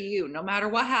is your EU. No matter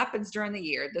what happens during the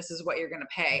year, this is what you're going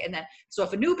to pay. And then, so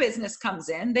if a new business comes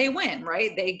in, they win,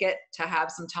 right? They get to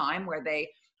have some time where they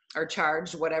are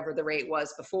charged whatever the rate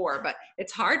was before. But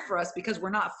it's hard for us because we're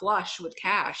not flush with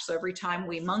cash. So every time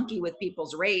we monkey with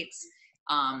people's rates,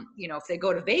 if they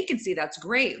go to vacancy, that's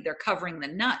great. They're covering the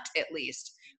nut at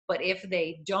least. But if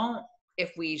they don't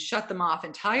if we shut them off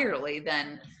entirely,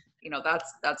 then,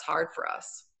 that's hard for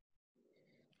us.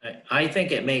 I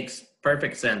think it makes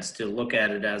perfect sense to look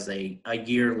at it as a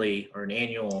yearly or an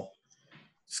annual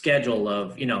schedule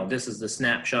of, this is the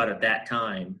snapshot at that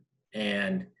time.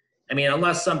 And I mean,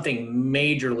 unless something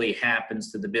majorly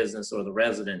happens to the business or the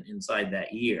resident inside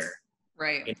that year,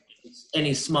 Right.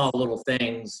 any small little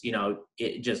things,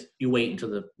 it just, you wait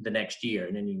until the next year,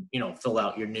 and then you fill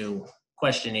out your new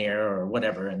questionnaire or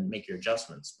whatever and make your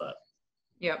adjustments. But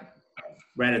Yep.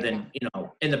 rather than,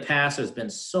 in the past, there's been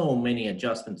so many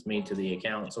adjustments made to the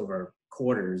accounts over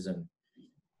quarters. And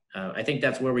I think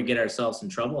that's where we get ourselves in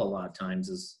trouble a lot of times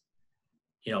is,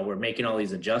 we're making all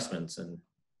these adjustments. And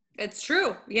It's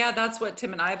true. Yeah, that's what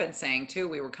Tim and I have been saying too.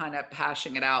 We were kind of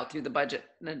hashing it out through the budget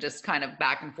and just kind of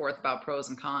back and forth about pros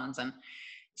and cons. And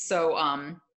so,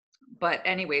 but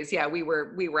anyways, yeah, we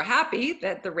were happy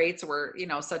that the rates were,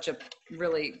 such a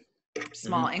really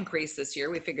small increase this year.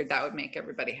 We figured that would make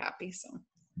everybody happy. So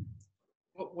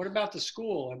What about the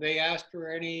school? Have they asked for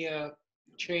any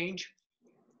change?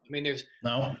 I mean, there's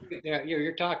No.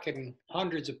 you're talking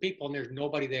hundreds of people and there's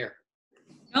nobody there.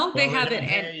 no, they Well, haven't.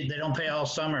 They don't pay all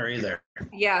summer either.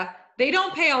 Yeah, they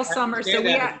don't pay all summer. So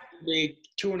we have be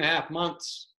 2.5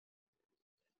 months.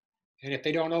 And if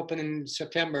they don't open in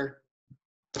September,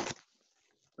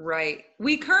 right.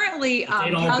 We currently they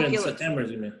don't open in calculate. September,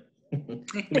 you mean?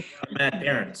 Mad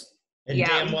parents. And Yeah.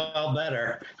 damn well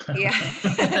better.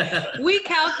 Yeah. We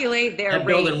calculate their That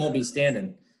rate. building won't be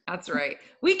standing. That's right.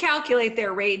 We calculate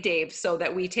their rate, Dave, so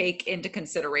that we take into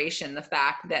consideration the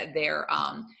fact that they're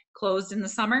closed in the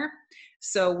summer.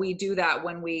 So we do that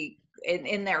when we,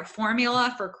 in their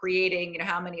formula for creating,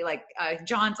 how many,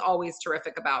 John's always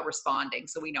terrific about responding.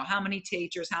 So we know how many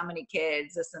teachers, how many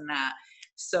kids, this and that.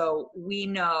 So we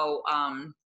know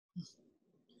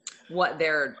what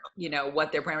their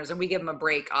parameters, and we give them a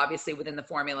break, obviously, within the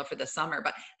formula for the summer.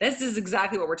 But this is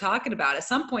exactly what we're talking about. At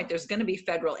some point, there's going to be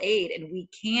federal aid, and we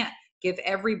can't give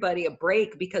everybody a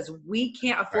break because we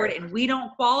can't afford it, and we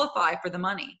don't qualify for the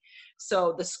money.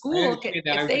 So the school,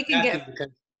 if they can get,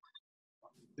 because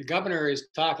the governor is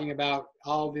talking about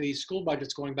all these school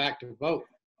budgets going back to vote,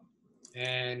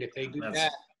 and if they do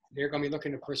that, they're going to be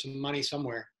looking for some money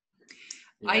somewhere.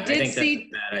 Yeah, I think see. that's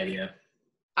a bad idea.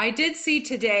 I did see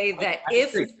today that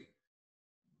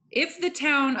if the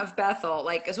town of Bethel,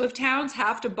 so if towns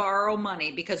have to borrow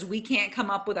money because we can't come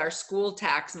up with our school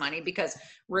tax money, because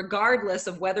regardless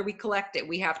of whether we collect it,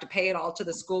 we have to pay it all to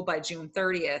the school by June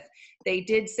 30th. They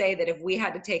did say that if we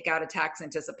had to take out a tax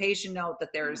anticipation note,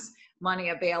 that there's money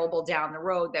available down the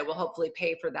road that will hopefully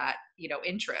pay for that,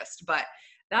 interest. But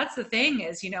that's the thing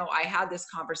is, I had this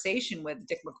conversation with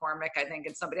Dick McCormick, I think,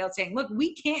 and somebody else saying, look,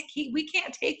 we can't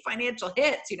take financial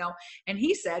hits, and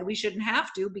he said we shouldn't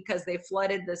have to because they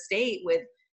flooded the state with,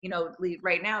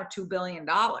 right now, $2 billion.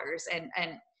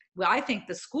 And well, I think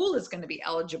the school is going to be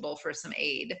eligible for some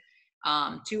aid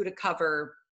to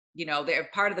cover, they're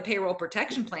part of the payroll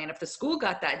protection plan. If the school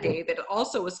got that, Dave, it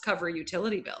also was cover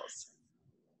utility bills.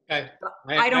 Okay.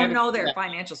 I don't know their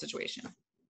financial situation.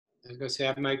 I was going to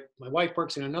say, my wife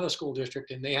works in another school district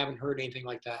and they haven't heard anything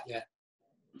like that yet.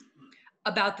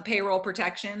 About the payroll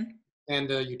protection? And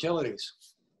the utilities.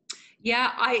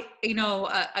 Yeah,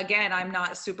 again, I'm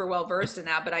not super well versed in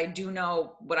that, but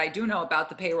what I do know about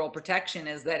the payroll protection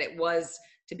is that it was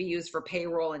to be used for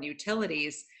payroll and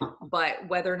utilities, but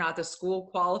whether or not the school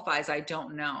qualifies, I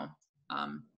don't know.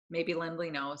 Maybe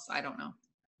Lindley knows, I don't know.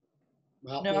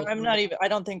 Well, No, I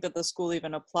don't think that the school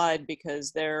even applied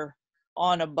because they're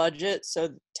on a budget. So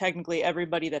technically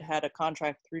everybody that had a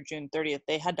contract through June 30th,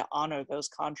 they had to honor those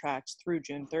contracts through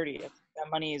June 30th.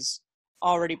 That money's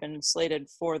already been slated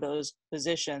for those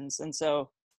positions. And so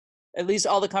at least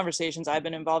all the conversations I've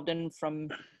been involved in from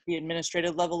the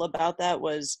administrative level about that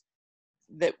was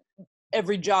that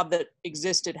every job that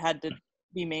existed had to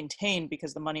be maintained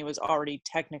because the money was already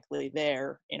technically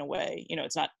there in a way.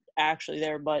 It's not actually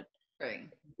there, but right. in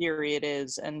theory it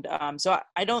is. And so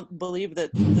I don't believe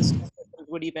that this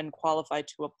would even qualify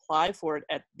to apply for it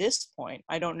at this point.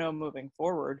 I don't know moving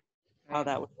forward how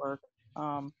that would work.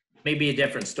 Maybe a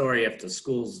different story if the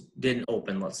schools didn't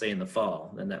open, let's say in the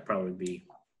fall, then that probably be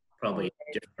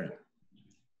different.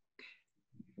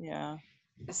 Yeah.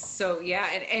 So yeah,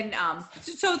 and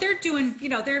so they're doing,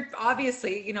 they're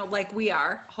obviously, like we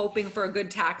are hoping for a good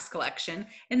tax collection,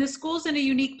 and the school's in a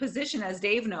unique position, as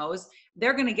Dave knows.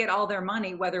 They're going to get all their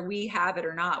money, whether we have it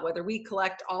or not, whether we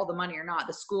collect all the money or not.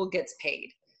 The school gets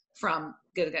paid going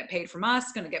to get paid from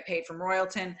us, going to get paid from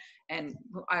Royalton, and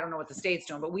I don't know what the state's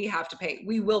doing, but we have to pay.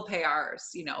 We will pay ours,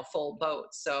 full boat.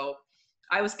 So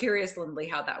I was curious, Lindley,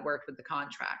 how that worked with the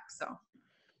contract. So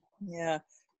yeah.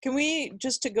 Can we,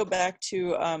 just to go back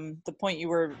to the point you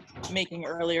were making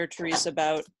earlier, Teresa,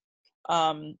 about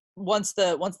once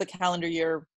the calendar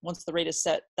year, once the rate is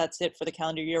set, that's it for the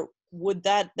calendar year, would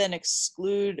that then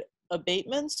exclude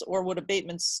abatements, or would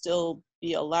abatements still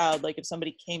be allowed? Like if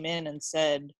somebody came in and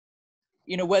said,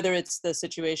 you know, whether it's the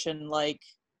situation like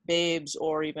Babes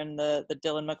or even the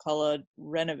Dylan McCullough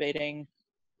renovating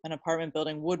an apartment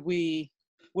building, would we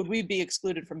be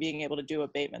excluded from being able to do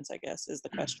abatements, I guess, is the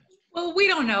question. Well, we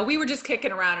don't know. We were just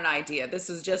kicking around an idea. This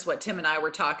is just what Tim and I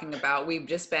were talking about. We were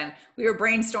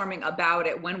brainstorming about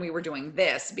it when we were doing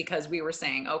this, because we were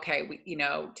saying, okay,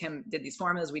 Tim did these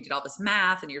formulas, we did all this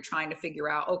math, and you're trying to figure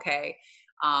out, okay,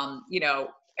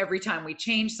 every time we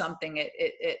change something,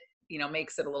 it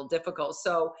makes it a little difficult.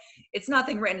 So it's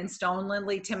nothing written in stone,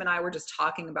 Lindley. Tim and I were just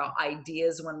talking about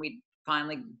ideas when we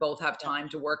finally both have time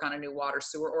to work on a new water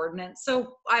sewer ordinance.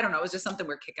 So I don't know. It was just something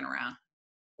we're kicking around.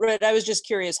 Right. I was just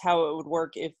curious how it would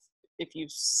work if you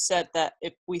said that,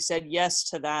 if we said yes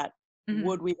to that, Mhm.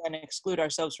 would we then exclude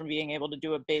ourselves from being able to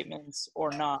do abatements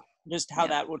or not? Just how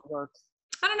that would work.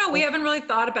 I don't know. We haven't really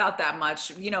thought about that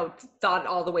much, thought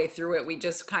all the way through it. We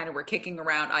just kind of were kicking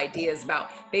around ideas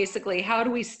about basically how do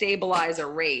we stabilize a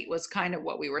rate was kind of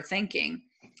what we were thinking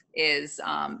is,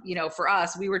 for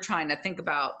us, we were trying to think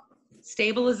about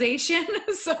stabilization.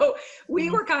 So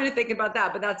we were kind of thinking about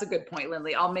that, but that's a good point,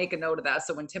 Lindley. I'll make a note of that.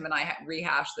 So when Tim and I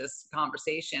rehash this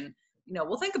conversation,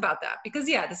 we'll think about that, because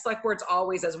the select board's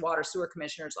always, as water sewer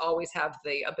commissioners, always have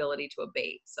the ability to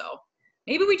abate. So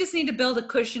maybe we just need to build a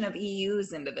cushion of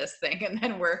EUs into this thing, and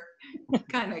then we're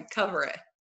kind of cover it.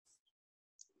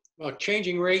 Well,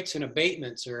 changing rates and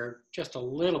abatements are just a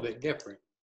little bit different.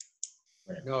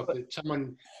 If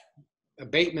someone,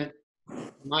 abatement,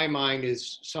 in my mind,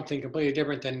 is something completely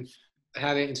different than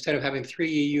having, instead of having 3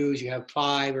 EUs, you have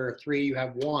 5, or 3, you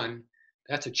have 1.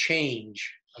 That's a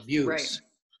change of use.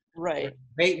 Right.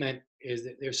 Abatement is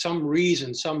that there's some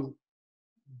reason, some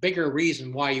bigger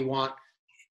reason why you want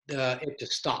it to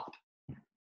stop.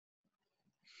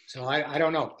 So I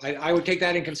don't know. I would take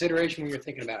that in consideration when you're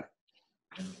thinking about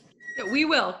it. We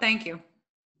will. Thank you.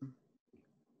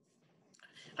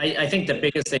 I think the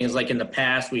biggest thing is, like in the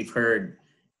past, we've heard,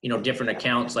 different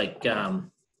accounts, like now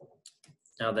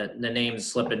that the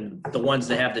name's slipping, the ones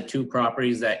that have the 2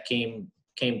 properties that came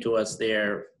to us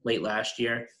there late last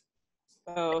year.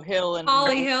 Oh, Hill and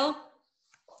Holly Hill.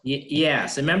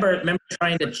 Yes. Remember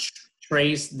trying to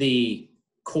trace the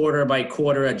quarter by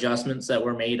quarter adjustments that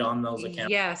were made on those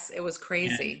accounts? Yes, it was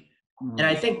crazy. And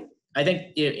I think,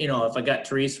 if I got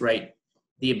Therese right,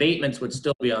 the abatements would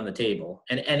still be on the table.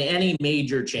 And any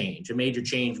major change, a major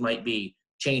change might be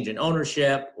change in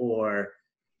ownership, or,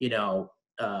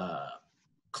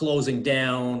 closing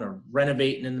down or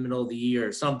renovating in the middle of the year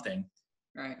or something.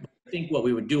 Right. I think what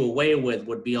we would do away with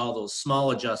would be all those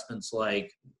small adjustments,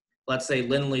 like, let's say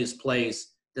Lindley's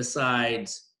Place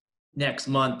decides next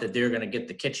month that they're going to get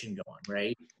the kitchen going,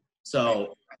 right?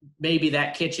 So maybe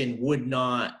that kitchen would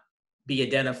not be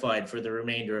identified for the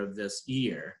remainder of this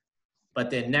year, but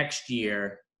then next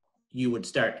year you would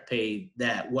start to pay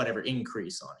that whatever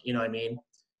increase on it. You know what I mean?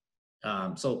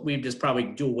 So we'd just probably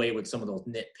do away with some of those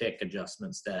nitpick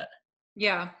adjustments that.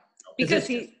 Yeah, because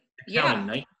accounting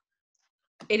night.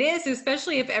 It is,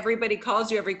 especially if everybody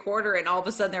calls you every quarter and all of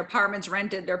a sudden their apartment's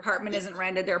rented, their apartment isn't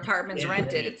rented, their apartment's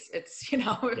rented. It's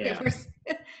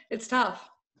it's tough.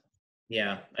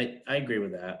 Yeah, I agree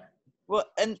with that. Well,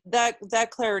 and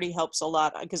that clarity helps a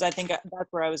lot, because I think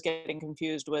that's where I was getting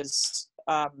confused, was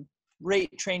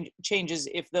rate changes,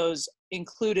 if those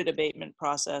included abatement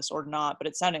process or not. But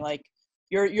it's sounding like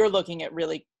you're looking at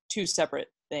really 2 separate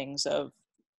things of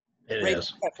rate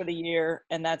set for the year,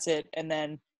 and that's it. And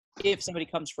then if somebody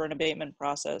comes for an abatement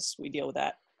process, we deal with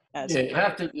that. You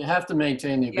have to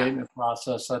maintain the abatement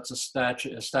process. That's a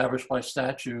statute established by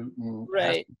statute, and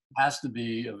has to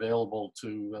be available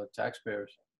to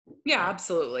taxpayers. Yeah,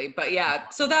 absolutely. But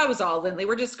so that was all, Lindley.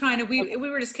 We're just kind of, we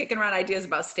were just kicking around ideas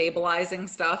about stabilizing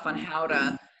stuff on how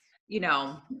to,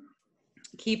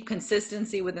 keep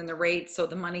consistency within the rate so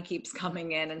the money keeps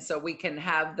coming in, and so we can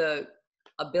have the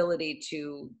ability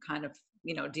to kind of,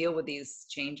 deal with these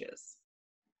changes.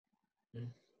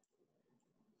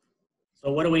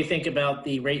 So what do we think about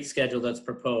the rate schedule that's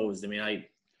proposed? I mean,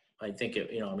 I think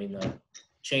the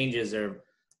changes are,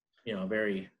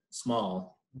 very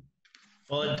small.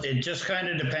 Well, it just kind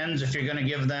of depends if you're going to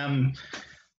give them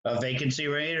a vacancy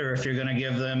rate or if you're going to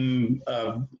give them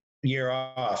a year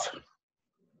off.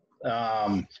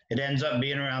 It ends up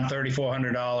being around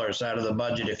 $3,400 out of the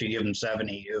budget if you give them 7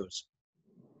 EUs.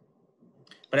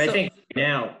 But I think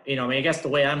now, I guess the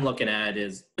way I'm looking at it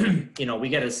is, we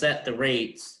got to set the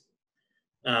rates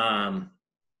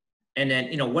And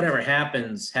then, whatever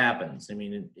happens, happens. I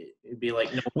mean, it'd be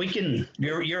like, no, We can,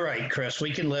 you're right, Chris.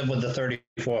 We can live with the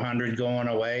 3,400 going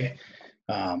away.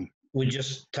 We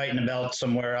just tighten the belt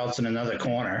somewhere else in another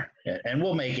corner, and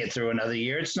we'll make it through another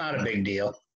year. It's not a big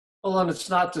deal. Well, and it's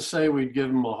not to say we'd give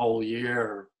them a whole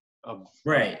year of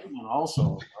right.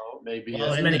 also, maybe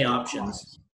Well, There's many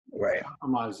options. Right.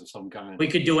 compromise of some kind. We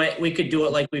could do it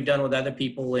like we've done with other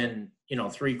people in,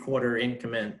 3-quarter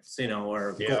increments,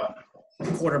 or Yeah.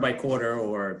 quarter by quarter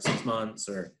or 6 months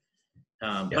or,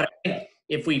 but I think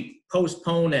if we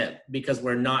postpone it because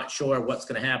we're not sure what's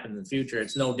going to happen in the future,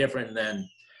 it's no different than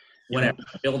whatever,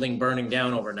 a building burning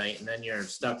down overnight, and then you're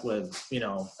stuck with,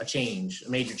 a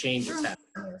major change that's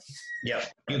happening. Yeah.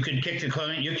 You could kick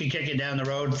it down the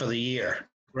road for the year.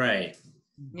 Right.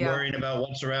 Yeah. Worrying about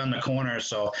what's around the corner.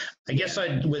 So I guess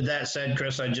with that said,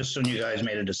 Chris, I just assume you guys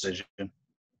made a decision.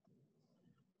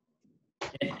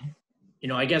 And,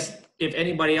 I guess if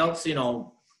anybody else,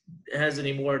 has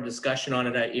any more discussion on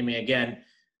it, I mean, again,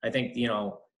 I think,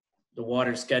 the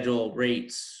water schedule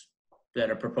rates that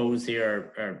are proposed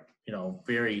here are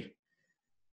very,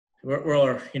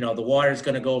 the water's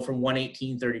going to go from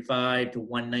 $118.35 to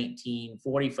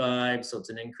 $119.45. So it's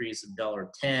an increase of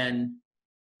 $1.10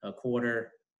 a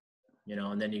quarter,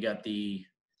 and then you got the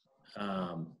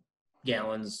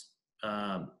gallons,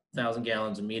 1,000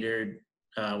 gallons a metered,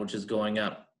 which is going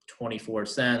up 24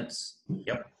 cents.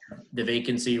 Yep. The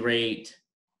vacancy rate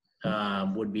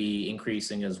would be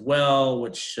increasing as well,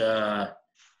 which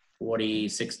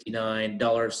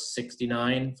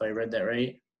 $69, if I read that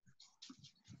right.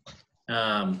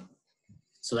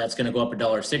 So that's going to go up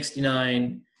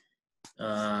 $1.69.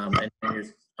 And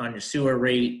on your sewer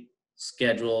rate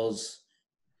schedules,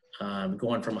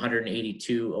 going from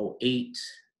 182.08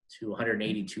 to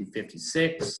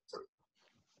 182.56.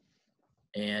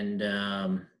 And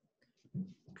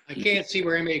I can't see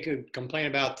where anybody could complain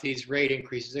about these rate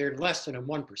increases. They're less than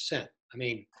 1%. I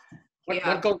mean,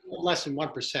 what goes less than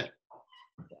 1%?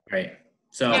 right.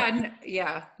 So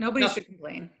nobody should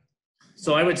complain.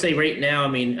 So I would say right now, I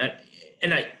mean,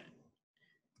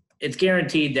 it's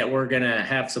guaranteed that we're going to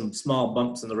have some small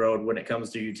bumps in the road when it comes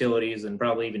to utilities and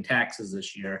probably even taxes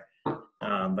this year.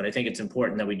 But I think it's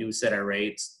important that we do set our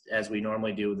rates as we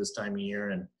normally do this time of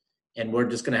year, and we're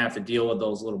just going to have to deal with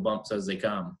those little bumps as they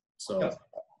come. So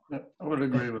I would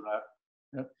agree with that.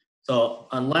 Yep. So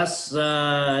unless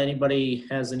anybody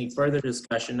has any further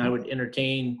discussion, I would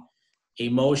entertain a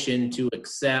motion to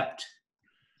accept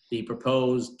the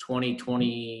proposed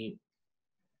 2021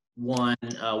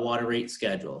 water rate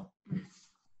schedule.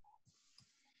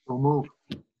 So move.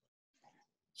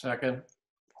 Second.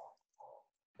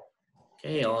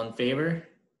 Okay, all in favor?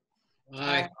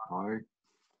 Aye. Aye.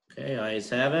 Okay, ayes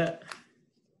have it.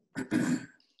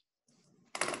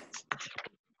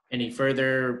 Any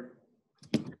further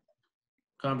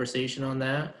conversation on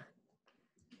that?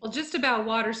 Well, just about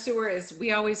water sewer is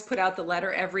we always put out the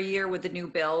letter every year with the new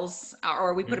bills,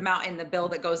 or we put them out in the bill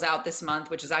that goes out this month,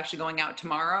 which is actually going out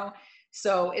tomorrow.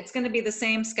 So it's going to be the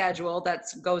same schedule that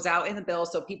goes out in the bill,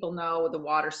 so people know the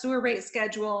water sewer rate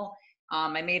schedule.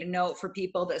 I made a note for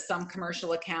people that some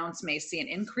commercial accounts may see an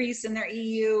increase in their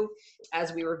EU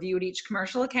as we reviewed each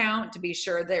commercial account to be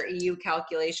sure their EU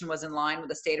calculation was in line with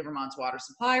the state of Vermont's water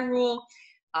supply rule.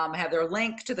 I have their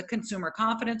link to the consumer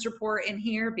confidence report in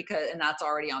here and that's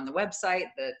already on the website,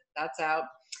 that's out.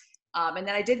 And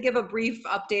then I did give a brief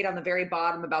update on the very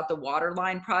bottom about the water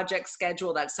line project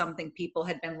schedule. That's something people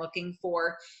had been looking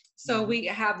for. So we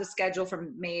have the schedule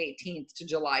from May 18th to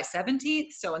July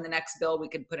 17th. So in the next bill, we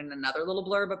could put in another little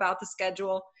blurb about the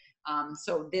schedule.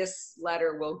 So this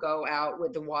letter will go out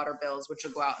with the water bills, which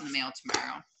will go out in the mail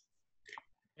tomorrow.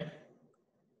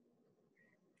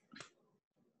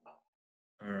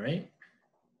 All right.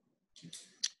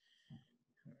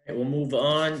 Okay, we'll move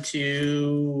on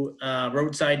to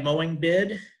roadside mowing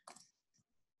bid.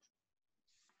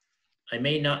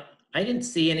 I didn't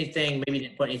see anything, maybe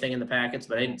didn't put anything in the packets,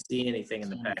 but I didn't see anything in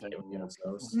the packet.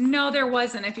 No, there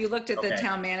wasn't. If you looked at the Okay.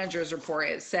 town manager's report,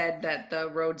 it said that the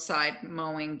roadside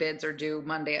mowing bids are due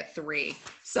Monday at 3.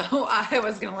 So I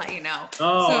was gonna let you know.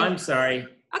 Oh, So- I'm sorry.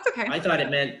 That's okay. I thought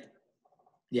it meant,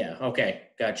 yeah, okay,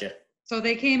 gotcha. So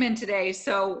they came in today.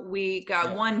 So we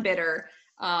got one bidder,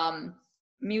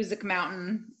 Music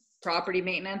Mountain Property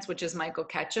Maintenance, which is Michael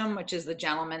Ketchum, which is the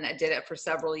gentleman that did it for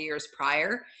several years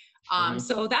prior.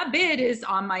 So that bid is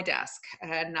on my desk,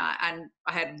 and I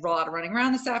had a lot of running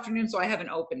around this afternoon, so I haven't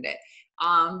opened it.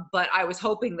 But I was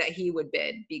hoping that he would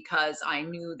bid because I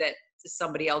knew that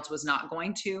somebody else was not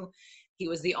going to. He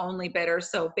was the only bidder.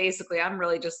 So basically, I'm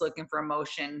really just looking for a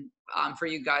motion for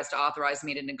you guys to authorize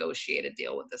me to negotiate a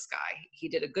deal with this guy. He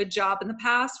did a good job in the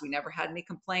past. We never had any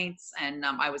complaints, and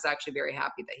I was actually very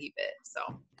happy that he bid.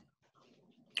 So,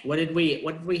 What did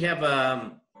we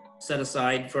have set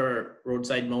aside for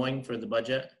roadside mowing for the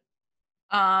budget?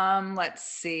 let's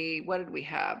see, what did we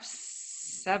have?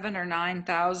 7,000 or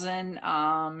 9,000.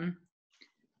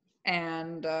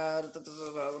 And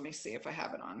let me see if I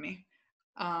have it on me.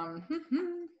 I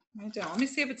don't. Let me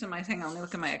see if it's in my thing. Let me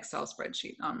look at my Excel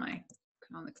spreadsheet on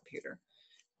the computer.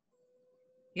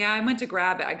 Yeah, I went to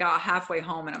grab it. I got halfway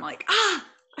home and I'm like, I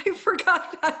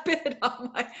forgot that bid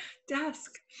on my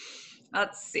desk.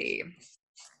 Let's see.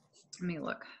 Let me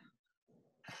look.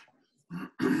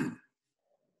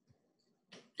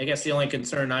 I guess the only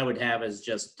concern I would have is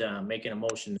just making a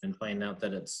motion and finding out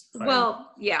that it's.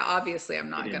 Well, yeah, obviously I'm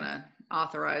not gonna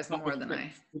authorize more than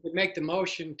I. We could make the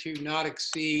motion to not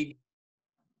exceed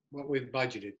what we've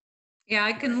budgeted. Yeah,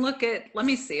 I can look at, let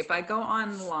me see, if I go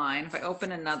online, if I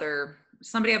open another,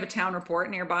 somebody have a town report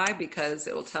nearby, because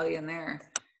it will tell you in there.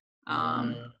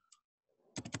 I'm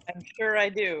sure I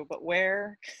do, but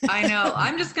where? I know,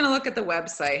 I'm just gonna look at the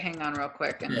website, hang on real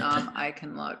quick, and I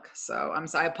can look. So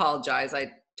I apologize,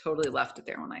 I totally left it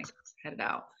there when I headed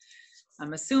out.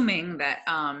 I'm assuming that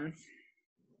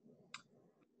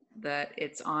that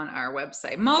it's on our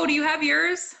website. Mo, do you have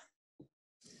yours?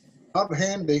 Not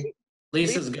handy.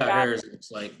 Lisa's got hers, it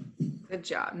looks like. Good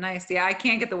job. Nice. Yeah, I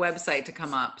can't get the website to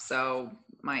come up, so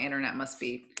my internet must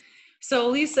be. So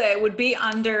Lisa, it would be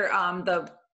under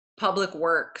the Public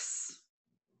Works.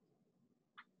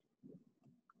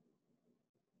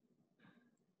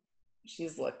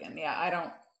 She's looking. Yeah, I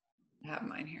don't have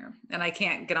mine here. And I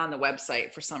can't get on the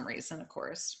website for some reason, of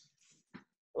course.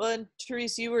 Well, and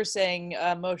Therese, you were saying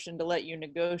a motion to let you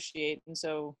negotiate. And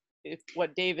so if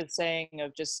what David's saying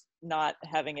of just not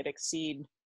having it exceed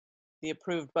the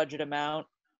approved budget amount,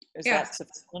 is that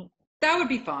sufficient? That would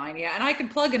be fine. Yeah. And I can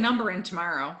plug a number in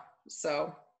tomorrow.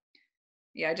 So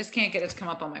yeah, I just can't get it to come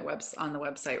up on my on the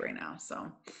website right now.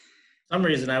 So Some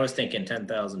reason I was thinking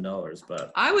 $10,000,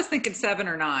 but I was thinking 7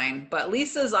 or 9, but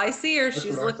Lisa's, I see her,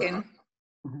 she's looking.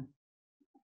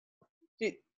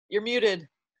 You're muted.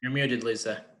 You're muted,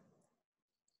 Lisa.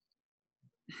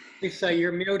 Lisa,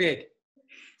 you're muted.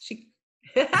 She.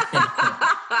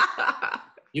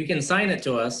 You can sign it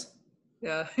to us.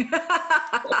 Yeah.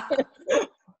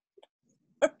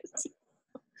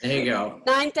 There you go.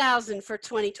 9,000 for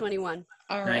 2021.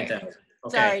 All right. 9,000.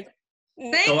 Okay. Sorry.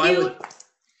 Thank So you.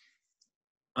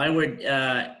 I would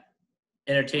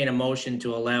entertain a motion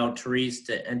to allow Therese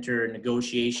to enter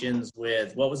negotiations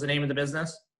with, what was the name of the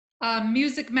business?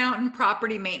 Music Mountain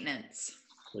Property Maintenance.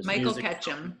 Was Michael Music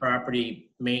Ketchum.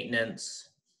 Property maintenance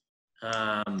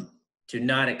to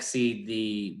not exceed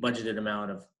the budgeted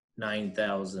amount of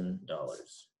 $9,000.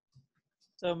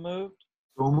 So moved.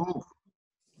 So move.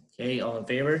 Okay, all in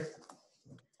favor?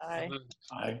 Aye.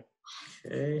 Aye.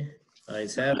 Okay,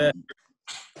 ayes have it.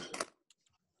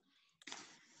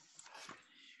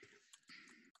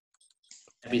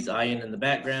 Abby's eyeing in the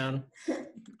background.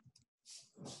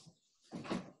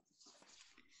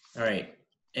 All right,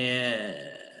 and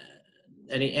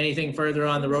anything further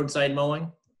on the roadside mowing?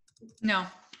 No.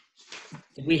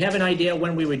 Did we have an idea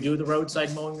when we would do the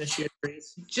roadside mowing this year,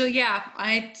 Grace? Yeah,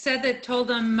 I said that, told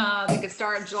them they could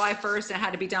start July 1st and it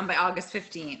had to be done by August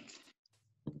 15th.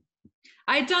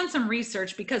 I had done some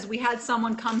research because we had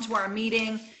someone come to our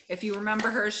meeting. If you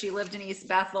remember her, she lived in East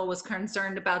Bethel, was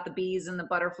concerned about the bees and the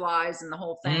butterflies and the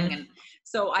whole thing. Mhm. And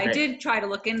so I did try to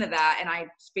look into that, and I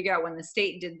figured out when the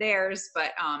state did theirs,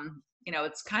 but you know,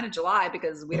 it's kind of July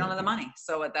because we don't have the money.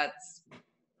 So that's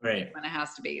Right. when it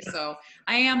has to be. So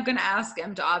I am going to ask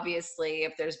him to, obviously,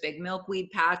 if there's big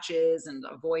milkweed patches, and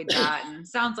avoid that. And it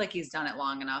sounds like he's done it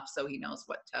long enough, so he knows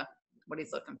what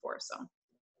he's looking for. So.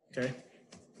 Okay.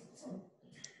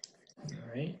 All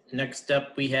right, next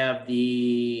up, we have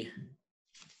the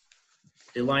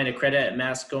line of credit at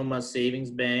Mascoma Savings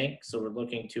Bank. So we're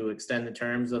looking to extend the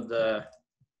terms of the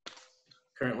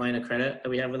current line of credit that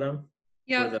we have with them.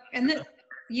 Yeah, and then,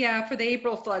 yeah, for the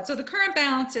April flood. So the current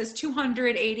balance is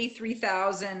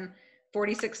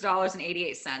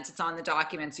 $283,046.88. It's on the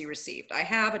documents you received. I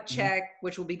have a check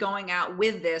which will be going out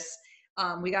with this.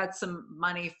 We got some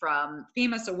money from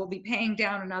FEMA, so we'll be paying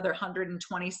down another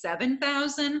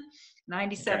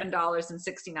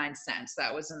 $127,097.69.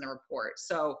 That was in the report.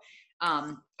 So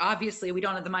obviously we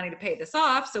don't have the money to pay this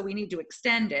off, so we need to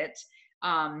extend it.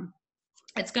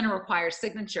 It's going to require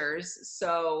signatures.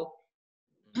 So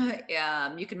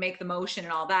you can make the motion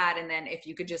and all that. And then if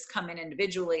you could just come in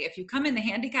individually, if you come in the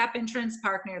handicap entrance,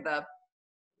 park near the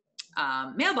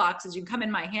mailbox is you can come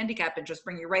in my handicap and just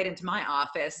bring you right into my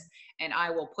office, and I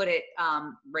will put it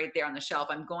right there on the shelf.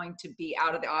 I'm going to be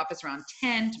out of the office around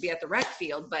 10 to be at the rec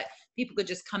field, but people could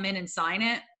just come in and sign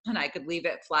it, and I could leave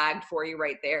it flagged for you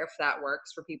right there if that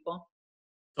works for people.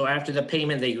 So after the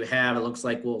payment that you have, it looks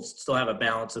like we'll still have a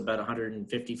balance of about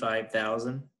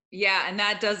 155,000. Yeah, and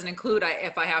that doesn't include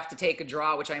if I have to take a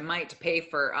draw, which I might to pay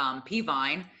for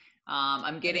P-Vine.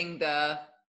 I'm getting the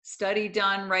study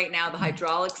done right now, the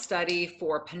hydraulic study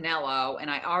for Pinello, and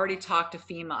I already talked to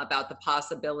FEMA about the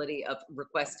possibility of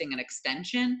requesting an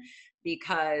extension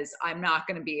because I'm not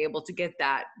going to be able to get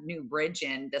that new bridge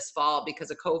in this fall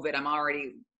because of COVID.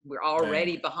 We're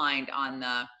already behind on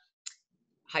the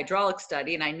hydraulic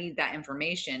study, and I need that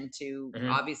information to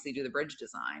obviously do the bridge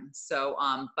design. So,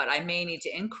 but I may need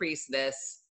to increase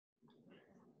this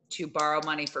to borrow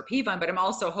money for P-Vine, but I'm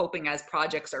also hoping as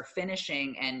projects are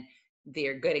finishing and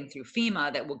they're getting through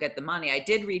FEMA that we'll get the money. I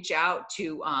did reach out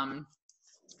to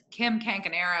Kim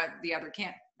Cancanera the other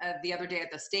day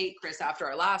at the state, Chris, after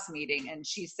our last meeting, and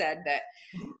she said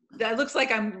that looks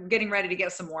like I'm getting ready to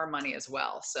get some more money as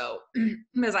well. So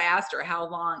as I asked her how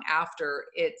long after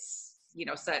it's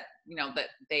set, that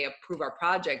they approve our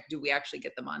project, do we actually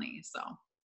get the money? So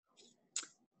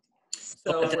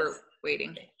we're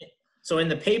waiting. So in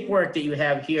the paperwork that you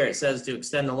have here, it says to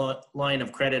extend the line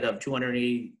of credit of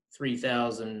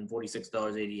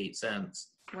 $283,046.88.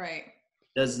 Right.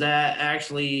 Does that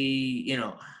actually,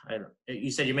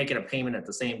 you said you're making a payment at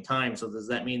the same time. So does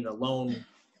that mean the loan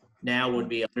now would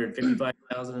be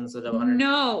 155,000 instead of 100?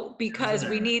 No, because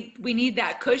we need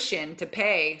that cushion to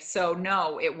pay. So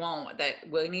no, it won't. That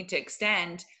we'll need to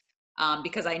extend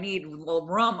because I need a little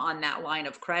room on that line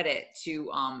of credit to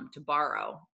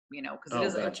borrow.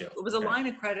 Because it was a line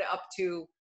of credit up to.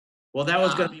 Well, that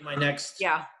was going to be my next.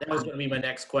 Yeah. That was going to be my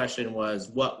next question. Was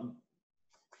what?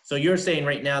 So you're saying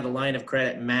right now the line of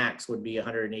credit max would be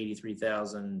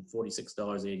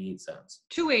 $183,046.88.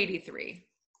 283.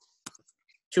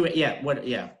 I'm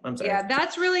sorry. Yeah,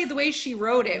 that's really the way she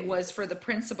wrote it was for the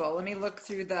principal. Let me look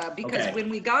through because when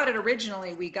we got it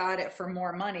originally, we got it for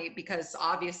more money because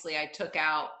obviously I took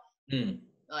out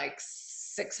like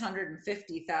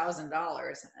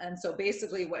 $650,000. And so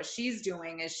basically what she's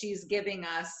doing is she's giving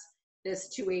us this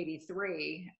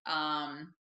 283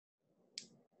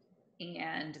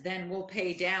 and then we'll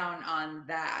pay down on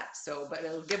that. So, but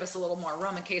it'll give us a little more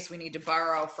room in case we need to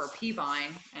borrow for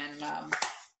P-Vine. And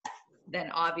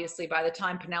then obviously by the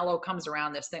time Pinello comes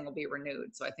around, this thing will be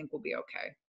renewed. So I think we'll be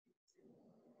okay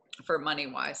for money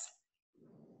wise.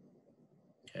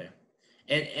 Okay.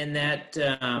 And that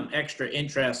extra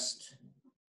interest,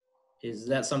 is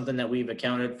that something that we've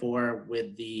accounted for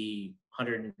with the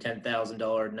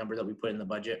 $110,000 number that we put in the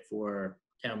budget for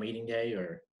town meeting day,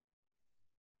 or?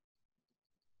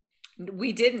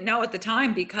 We didn't know at the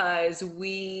time because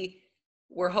we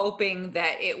were hoping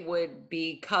that it would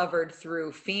be covered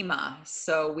through FEMA.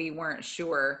 So we weren't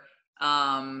sure.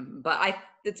 But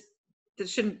it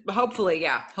shouldn't, hopefully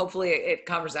it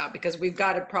covers out because we've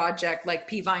got a project like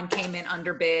P-Vine came in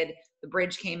under bid, the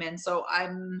bridge came in. So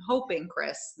I'm hoping,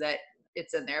 Chris, that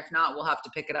it's in there. If not, we'll have to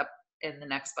pick it up in the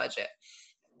next budget.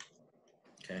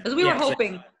 Okay. Because we were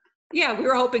hoping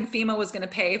FEMA was going to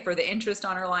pay for the interest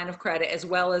on our line of credit as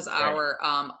well as our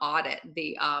audit,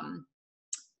 the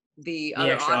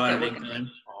other extra audit. auditing.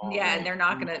 Yeah, and they're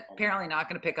apparently not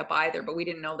going to pick up either, but we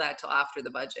didn't know that till after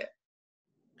the budget.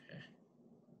 Okay.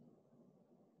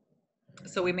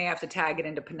 So we may have to tag it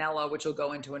into Pinello, which will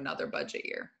go into another budget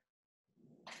year.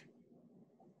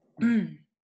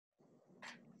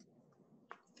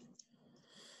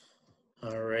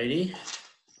 All righty.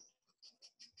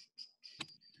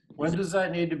 When does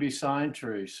that need to be signed,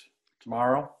 Therese?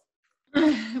 Tomorrow?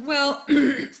 Well,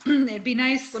 it'd be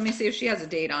nice. Let me see if she has a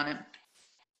date on it.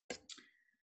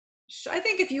 I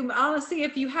think if you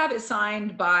have it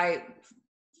signed by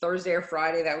Thursday or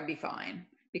Friday, that would be fine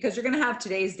because you're going to have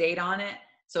today's date on it.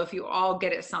 So if you all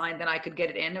get it signed, then I could get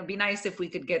it in. It would be nice if we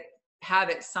could have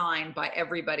it signed by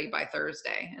everybody by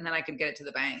Thursday, and then I could get it to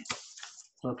the bank.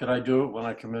 So could I do it when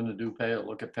I come in to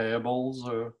look at payables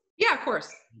or? Yeah, of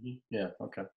course. Yeah,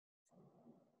 okay.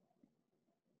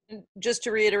 Just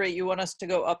to reiterate, you want us to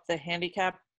go up the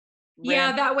handicap ramp?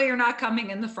 Yeah, that way you're not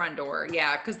coming in the front door.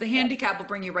 Yeah, because the handicap will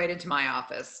bring you right into my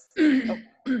office.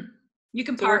 You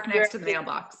can park next to the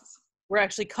mailboxes. We're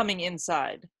actually coming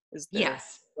inside.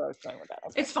 Yes. Where I was going with that.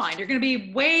 Okay. It's fine. You're going to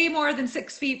be way more than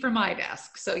 6 feet from my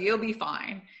desk, so you'll be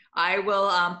fine. I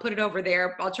will put it over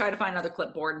there. I'll try to find another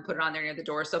clipboard and put it on there near the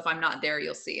door, so if I'm not there,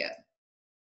 you'll see it.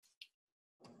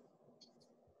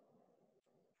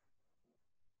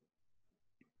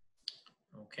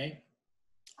 Okay.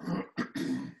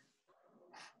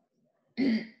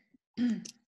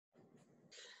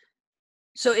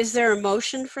 So is there a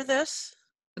motion for this?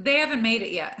 They haven't made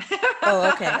it yet. Oh,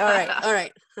 okay. All right. All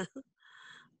right.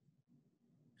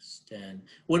 Extend.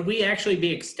 Would we actually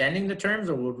be extending the terms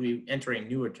or would we be entering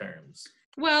newer terms?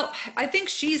 Well, I think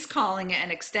she's calling it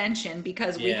an extension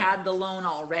because we Yeah. had the loan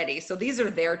already. So these are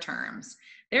their terms.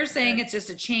 They're saying Okay. it's just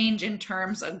a change in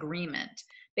terms agreement,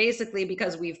 basically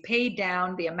because we've paid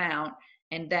down the amount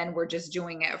and then we're just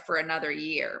doing it for another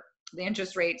year. The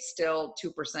interest rate's still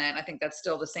 2%. I think that's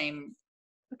still the same.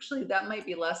 Actually, that might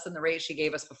be less than the rate she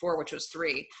gave us before, which was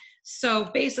 3. So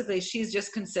basically, she's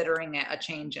just considering it a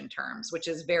change in terms, which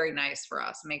is very nice for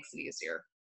us. Makes it easier.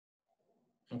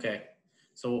 Okay.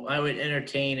 So I would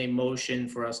entertain a motion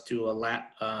for us to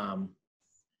allow,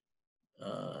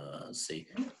 let's see.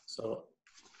 So,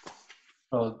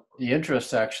 Well, the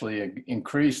interest actually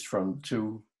increased from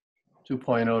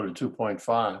 2.0 to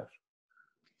 2.5.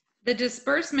 The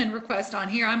disbursement request on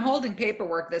here, I'm holding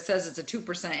paperwork that says it's a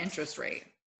 2% interest rate.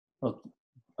 Well,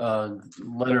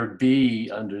 letter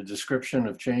B under description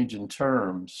of change in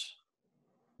terms,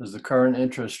 is the current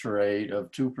interest rate of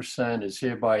 2% is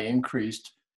hereby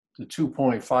increased to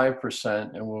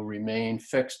 2.5% and will remain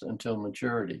fixed until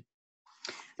maturity.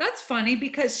 That's funny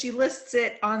because she lists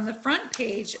it on the front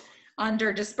page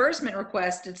under disbursement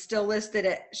request. It's still listed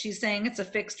at, she's saying it's a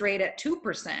fixed rate at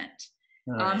 2%.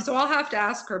 right. So I'll have to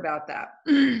ask her about that.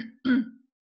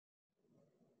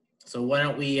 So why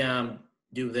don't we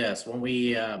do this? When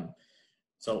we,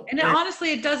 so. And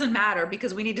honestly, it doesn't matter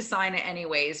because we need to sign it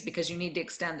anyways because you need to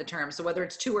extend the term. So whether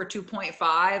it's 2 or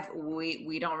 2.5,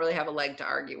 we don't really have a leg to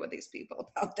argue with these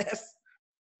people about this.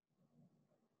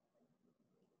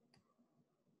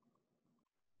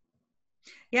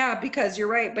 Yeah, because you're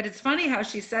right. But it's funny how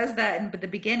she says that in the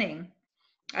beginning.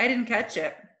 I didn't catch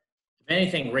it. If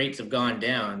anything, rates have gone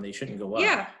down, they shouldn't go up.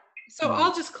 Yeah. So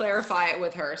I'll just clarify it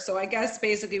with her. So I guess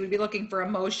basically we'd be looking for a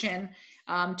motion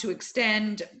to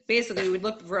extend. Basically, we'd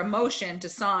look for a motion to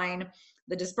sign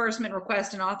the disbursement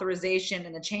request and authorization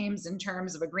and the change in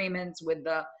terms of agreements with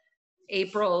the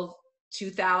April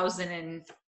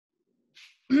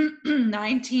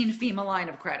 2019 FEMA line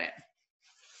of credit.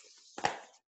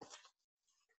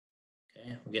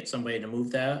 Okay, we'll get somebody to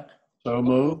move that. So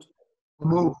moved.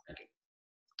 Move.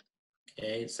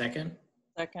 Okay, second.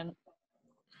 Second.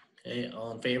 Okay,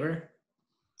 all in favor?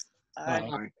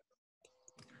 Aye.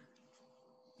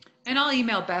 And I'll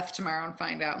email Beth tomorrow and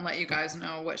find out and let you guys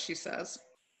know what she says.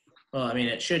 Well, I mean,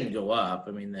 it shouldn't go up.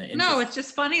 I mean, the interest. No, it's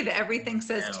just funny that everything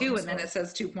says down, 2 and then so- it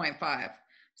says 2.5.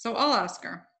 So I'll ask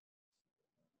her.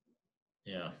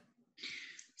 Yeah.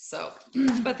 So,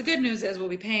 but the good news is we'll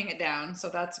be paying it down. So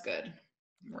that's good.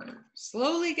 We're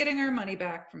slowly getting our money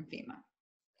back from FEMA.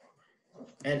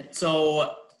 And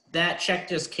so that check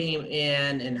just came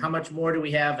in, and how much more do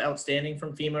we have outstanding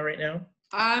from FEMA right now?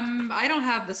 I don't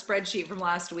have the spreadsheet from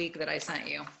last week that I sent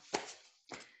you.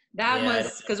 That Yeah, I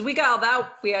was because we got all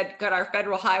that. We had got our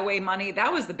federal highway money.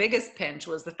 That was the biggest pinch,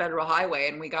 was the federal highway,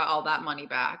 and we got all that money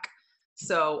back.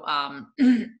 So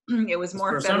it was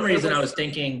more. For some reason, I was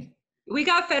thinking. We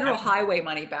got federal highway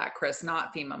money back, Chris,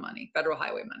 not FEMA money. Federal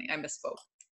highway money. I misspoke.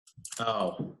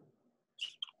 Oh.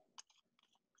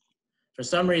 For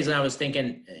some reason, I was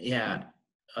thinking, yeah,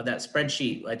 that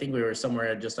spreadsheet, I think we were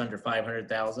somewhere just under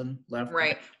 500,000 left.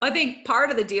 Right. I think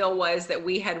part of the deal was that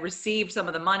we had received some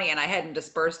of the money and I hadn't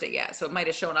dispersed it yet. So it might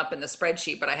have shown up in the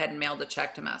spreadsheet, but I hadn't mailed a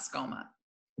check to Mascoma.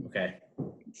 Okay.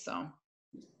 So. All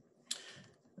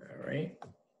right.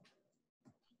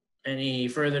 Any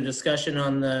further discussion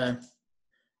on the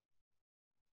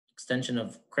extension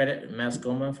of credit in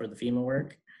Mascoma for the FEMA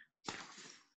work?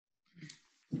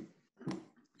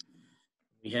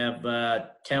 We have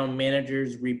town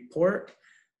manager's report.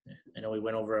 I know we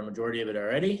went over a majority of it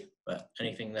already, but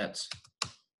anything that's.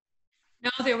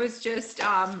 No, there was just,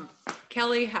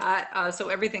 Kelly had, so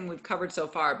everything we've covered so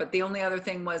far, but the only other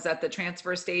thing was at the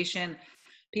transfer station,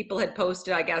 people had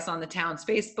posted, I guess, on the town's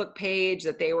Facebook page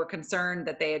that they were concerned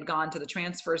that they had gone to the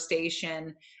transfer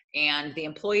station and the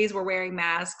employees were wearing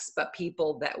masks, but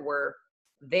people that were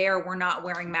there were not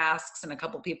wearing masks, and a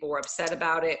couple people were upset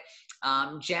about it.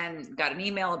 Jen got an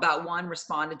email about one,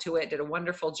 responded to it, did a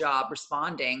wonderful job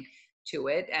responding to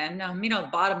it. And, you know, the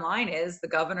bottom line is the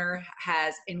governor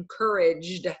has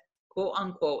encouraged, quote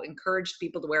unquote, encouraged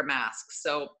people to wear masks.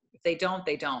 So if they don't,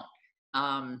 they don't.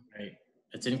 Right.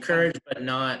 It's encouraged, but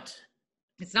not.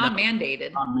 It's not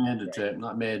mandated. Not mandated,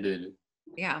 not mandated.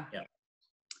 Yeah. Yeah.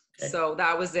 Okay. So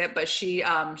that was it. But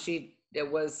it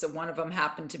was, one of them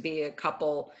happened to be a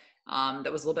couple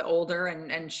that was a little bit older,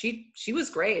 and she was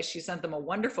great. She sent them a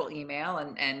wonderful email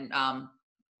and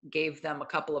gave them a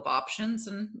couple of options,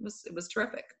 and it was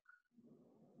terrific.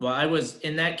 Well,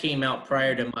 and that came out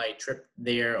prior to my trip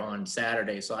there on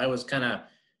Saturday, so I was kind of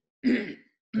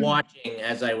watching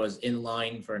as I was in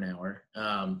line for an hour,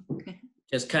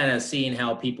 just kind of seeing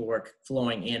how people were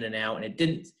flowing in and out, and it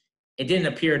didn't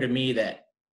appear to me that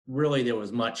really there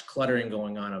was much cluttering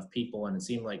going on of people, and it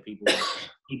seemed like people were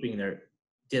keeping their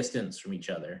distance from each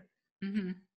other.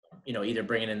 Mm-hmm. You know, either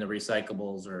bringing in the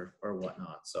recyclables or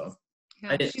whatnot. So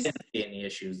Yeah, I didn't see any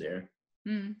issues there.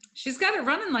 She's got it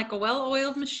running like a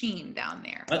well-oiled machine down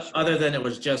there. Other than it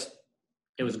was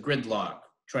gridlock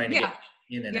trying to Yeah. get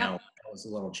in and out. That was a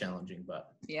little challenging,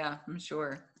 but Yeah, I'm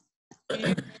sure. Do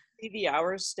you see the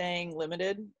hours staying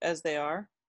limited as they are?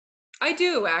 I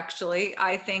do actually.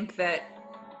 I think that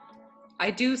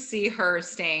I do see her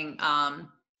staying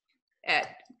at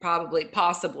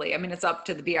possibly. I mean, it's up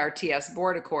to the BRTS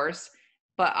board, of course,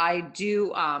 but I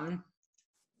do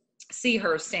see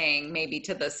her staying maybe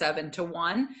to the 7 to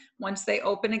 1 once they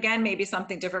open again. Maybe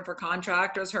something different for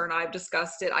contractors. Her and I have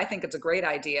discussed it. I think it's a great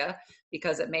idea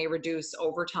because it may reduce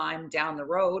overtime down the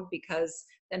road, because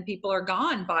then people are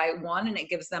gone by 1 and it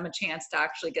gives them a chance to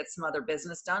actually get some other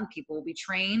business done. People will be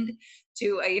trained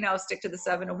to stick to the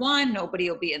 7 to 1. Nobody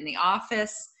will be in the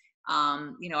office.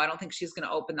 I don't think she's going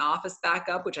to open the office back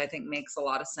up, which I think makes a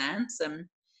lot of sense. And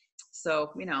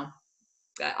so,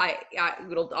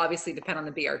 it'll obviously depend on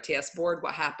the BRTS board,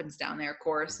 what happens down there, of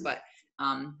course, but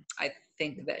I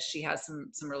think that she has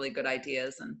some really good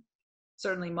ideas, and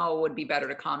certainly Mo would be better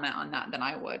to comment on that than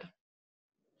I would.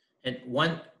 and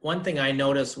one thing I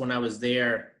noticed when I was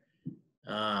there,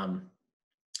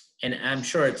 and I'm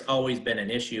sure it's always been an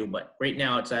issue, but right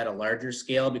now it's at a larger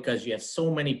scale because you have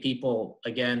so many people.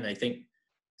 Again, I think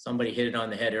somebody hit it on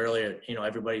the head earlier,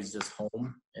 everybody's just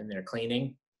home and they're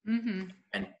cleaning. Mm-hmm.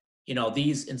 And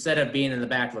these, instead of being in the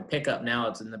back of a pickup, now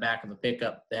it's in the back of a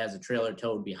pickup that has a trailer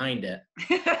towed behind it.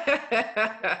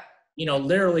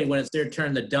 Literally when it's their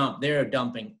turn to dump, they're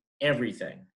dumping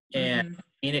everything. And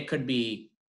it could be,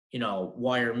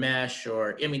 wire mesh,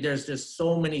 or, there's just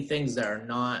so many things that are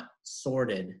not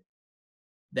sorted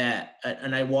that,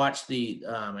 and I watched forgive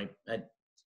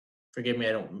me,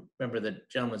 I don't remember the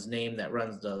gentleman's name that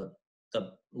runs the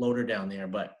loader down there,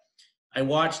 but I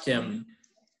watched him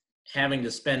having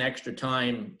to spend extra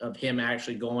time of him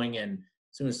actually going, and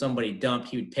as soon as somebody dumped,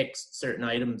 he would pick certain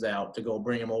items out to go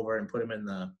bring them over and put them in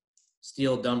the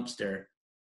steel dumpster,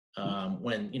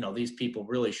 when these people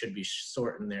really should be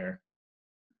sorting their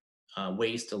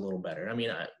waste a little better.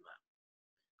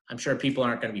 I'm sure people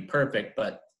aren't going to be perfect,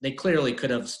 but they clearly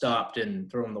could have stopped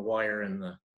and thrown the wire in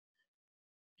the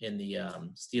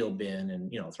steel bin,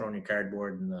 and thrown your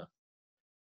cardboard in the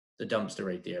dumpster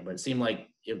right there. But it seemed like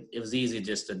it was easy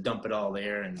just to dump it all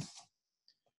there, and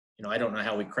I don't know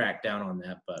how we crack down on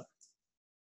that, but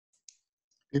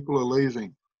People are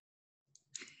lazy.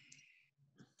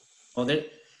 well,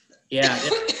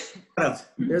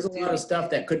 there's a lot of stuff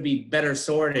that could be better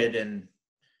sorted, and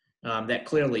that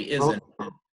clearly isn't.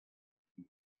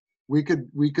 We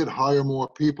could hire more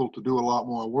people to do a lot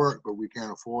more work, but we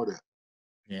can't afford it.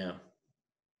 Yeah.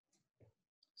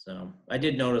 So I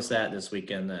did notice that this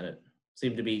weekend, that it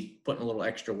seemed to be putting a little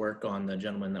extra work on the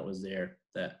gentleman that was there.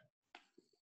 That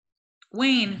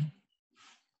Wayne.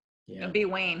 Yeah. It'll be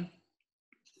Wayne.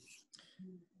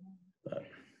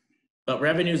 But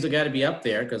revenues have got to be up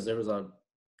there because there was a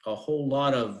whole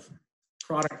lot of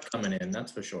product coming in.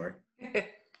 That's for sure.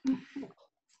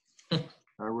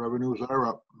 Our revenues are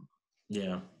up.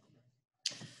 Yeah.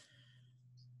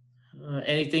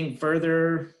 Anything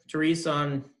further, Therese,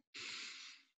 on?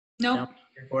 Nope,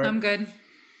 I'm good.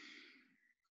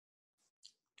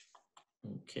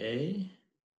 Okay.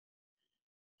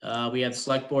 We have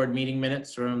select board meeting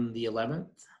minutes from the 11th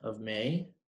of May.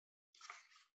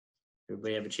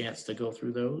 Everybody have a chance to go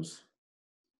through those?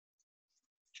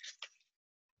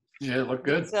 Yeah, look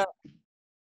good.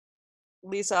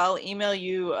 Lisa, I'll email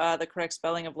you the correct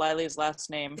spelling of Lily's last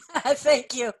name.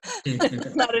 Thank you.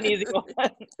 It's not an easy one.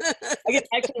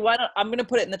 I'm going to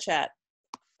put it in the chat.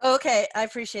 Okay, I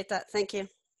appreciate that. Thank you.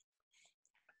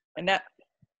 And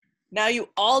now you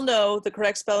all know the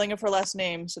correct spelling of her last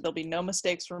name, so there'll be no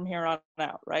mistakes from here on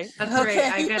out, right? That's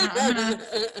right. I'm gonna,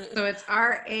 so it's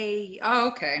R-A. Oh,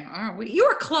 okay. All right. You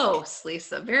were close,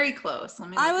 Lisa. Very close.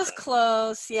 I was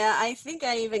close. Yeah, I think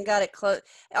I even got it close.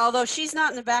 Although she's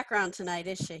not in the background tonight,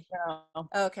 is she? No.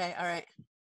 Okay. All right.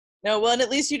 No. Well, and at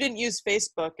least you didn't use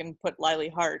Facebook and put Lily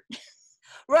Hart.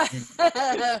 Right.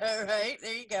 Right.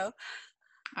 There you go.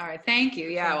 All right. Thank you.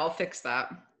 Yeah, I'll fix that.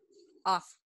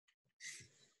 Off.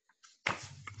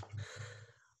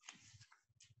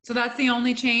 So that's the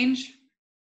only change?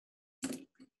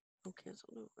 Okay.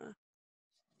 So,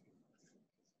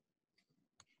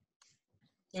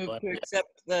 Move to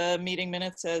accept the meeting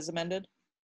minutes as amended.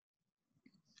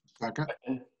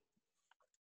 Second.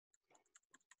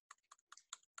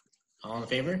 All in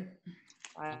favor?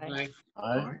 Aye.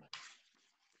 Aye.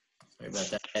 Sorry about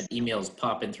that. I had emails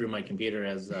popping through my computer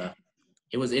as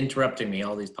it was interrupting me.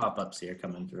 All these pop-ups here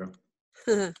coming through.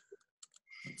 Let's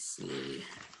see.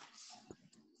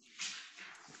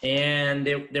 And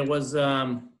there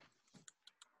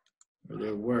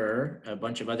were a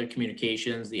bunch of other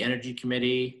communications. The Energy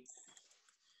Committee.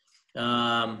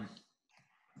 Going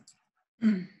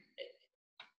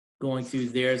through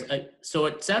theirs. So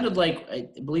it sounded like, I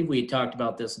believe we had talked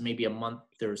about this maybe a month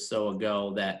or so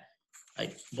ago, that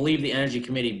I believe the Energy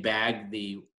Committee bagged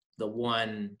the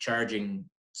one charging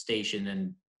station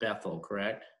in Bethel,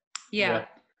 correct? Yeah.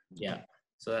 Yeah.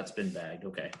 So that's been bagged.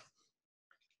 Okay.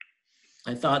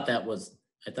 I thought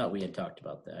we had talked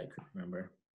about that. I couldn't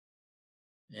remember.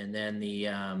 And then the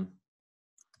Town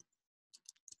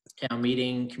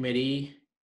Meeting Committee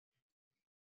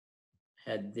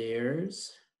had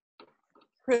theirs.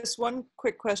 Chris, one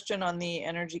quick question on the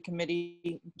Energy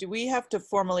Committee. Do we have to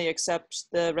formally accept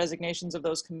the resignations of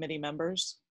those committee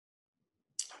members?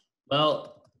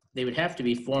 Well, they would have to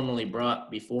be formally brought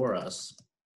before us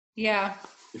Yeah.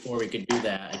 before we could do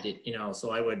that. I did, so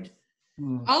I would.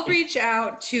 I'll reach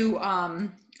out to,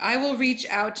 I will reach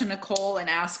out to Nicole and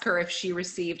ask her if she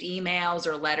received emails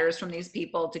or letters from these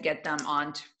people to get them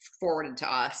forwarded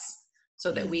to us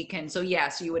so that we can, so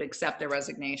yes, you would accept their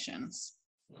resignations.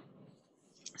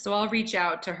 So I'll reach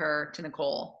out to her, to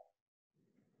Nicole.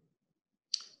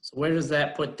 So where does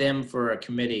that put them for a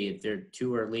committee if they're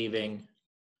two are leaving?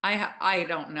 I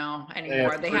don't know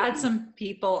anymore. They had some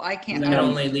people, I can't. That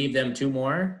only leave them two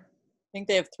more? I think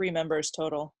they have 3 members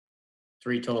total.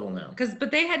 3 total now. Because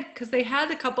they had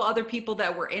a couple other people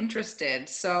that were interested,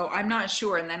 so I'm not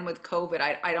sure. And then with COVID,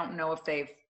 I don't know if they've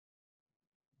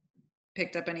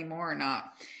picked up any more or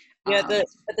not. Yeah, at the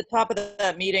top of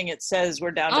that meeting, it says we're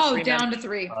down to 3 down members. to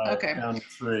 3. Right, Okay. down to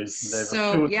 3.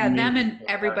 So yeah, them and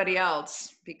everybody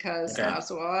else, because Okay.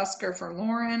 so I'll ask her for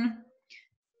Lauren,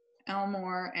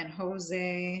 Elmore, and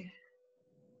Jose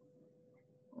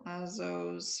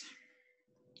Lazo's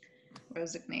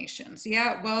resignations.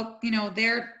 Yeah, well,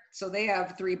 they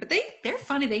have 3, but they're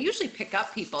funny. They usually pick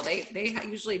up people. They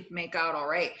usually make out all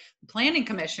right. The Planning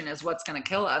Commission is what's going to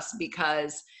kill us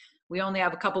because we only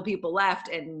have a couple people left,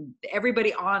 and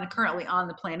everybody currently on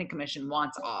the Planning Commission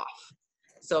wants off.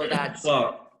 So that's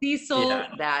Cecil, yeah.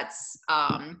 that's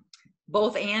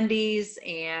both Andy's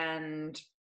and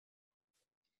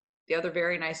the other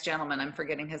very nice gentleman. I'm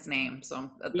forgetting his name. So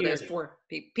there's 4.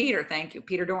 Peter, thank you.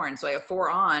 Peter Dorn. So I have 4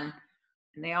 on,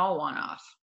 and they all want off.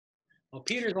 Well,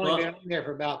 Peter's only been on there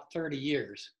for about 30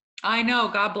 years. I know.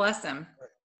 God bless him.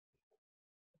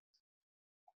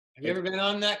 Have you ever been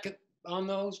on that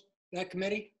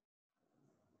committee?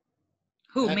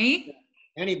 Who, me?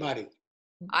 Anybody?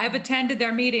 I've attended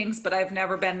their meetings, but I've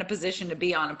never been in a position to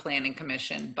be on a planning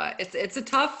commission. But it's a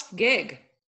tough gig.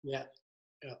 Yeah,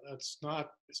 it's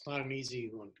not an easy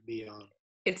one to be on.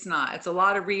 It's not. It's a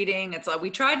lot of reading. It's like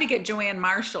we tried to get Joanne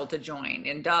Marshall to join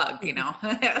and Doug.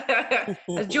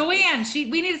 Joanne,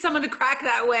 we needed someone to crack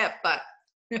that whip, but.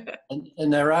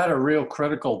 and they're at a real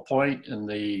critical point in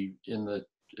the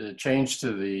change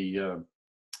to the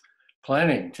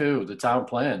planning too, the town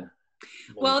plan.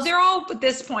 Well, they're all at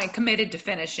this point committed to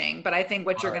finishing, but I think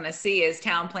what you're going to see is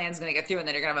town plan's going to get through and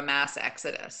then you're going to have a mass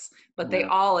exodus. But they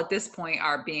all at this point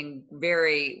are being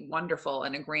very wonderful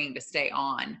and agreeing to stay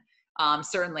on.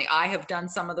 Certainly I have done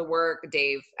some of the work,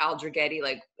 Dave Aldrighetti,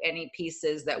 like any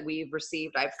pieces that we've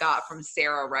received, I've got from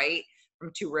Sarah Wright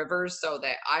from 2 Rivers, so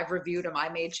that I've reviewed them. I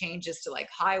made changes to like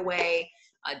highway.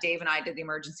 Dave and I did the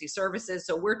emergency services.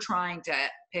 So we're trying to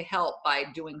help by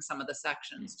doing some of the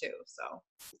sections too. So.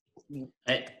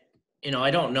 I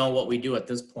don't know what we do at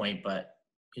this point, but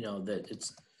that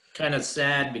it's kind of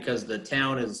sad because the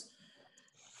town has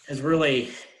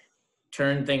really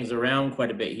turned things around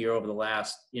quite a bit here over the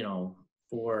last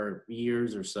 4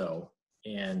 years or so,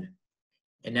 and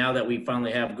now that we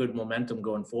finally have good momentum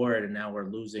going forward, and now we're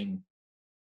losing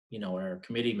our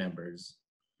committee members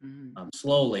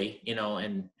slowly,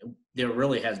 and there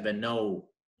really has been no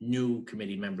new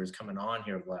committee members coming on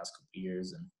here over the last couple of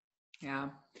years. And yeah,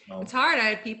 it's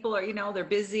hard. People are, they're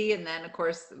busy, and then of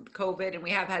course COVID, and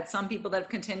we have had some people that have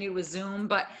continued with Zoom,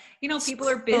 but people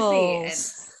are busy.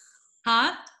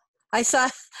 And, I saw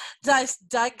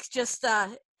Doug just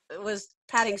was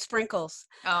patting Sprinkles.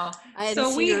 Oh, I hadn't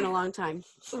so seen her in a long time.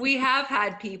 we have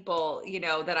had people, you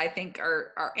know, that I think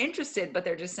are interested, but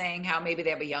they're just saying how maybe they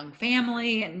have a young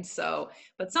family. And so,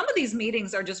 but some of these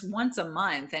meetings are just once a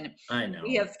month. And I know.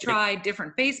 we have tried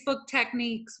different Facebook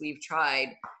techniques. We've tried,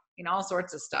 you know, all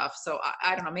sorts of stuff. So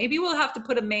I don't know, maybe we'll have to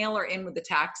put a mailer in with the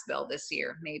tax bill this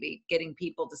year, maybe getting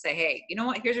people to say, hey, you know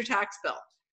what, here's your tax bill.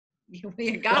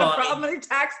 You got a problem with your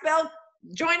tax bill?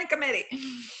 Join a committee.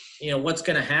 You know, what's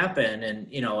going to happen, and,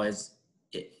 you know, is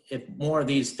if more of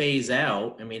these phase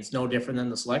out, I mean, it's no different than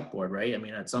the select board, right? I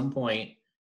mean, at some point,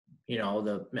 you know,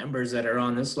 the members that are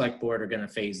on this select board are going to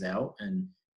phase out. And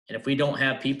if we don't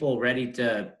have people ready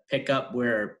to pick up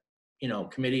where, you know,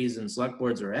 committees and select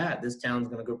boards are at, this town's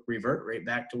going to go revert right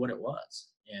back to what it was.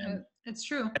 And it's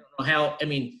true. I don't know how, I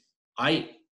mean, I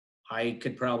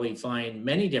could probably find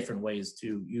many different ways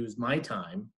to use my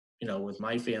time, you know, with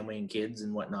my family and kids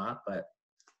and whatnot. But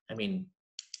I mean,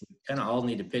 we kind of all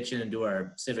need to pitch in and do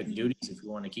our civic duties if we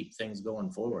want to keep things going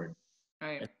forward.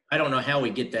 Right. I don't know how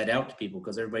we get that out to people,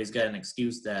 because everybody's got an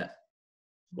excuse that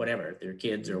whatever, their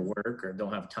kids or work or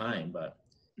don't have time. But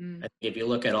I think if you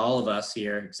look at all of us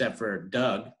here, except for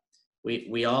Doug,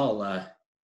 we all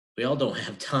don't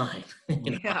have time.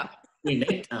 You know? Yeah. We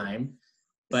make time,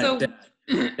 but So,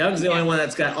 Doug's the only one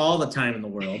that's got all the time in the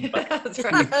world. But that's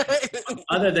right.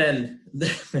 other than,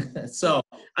 so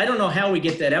I don't know how we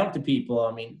get that out to people.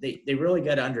 I mean, they really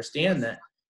got to understand that,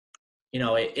 you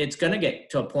know, it's going to get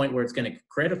to a point where it's going to get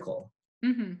critical.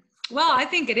 Mm-hmm. Well, I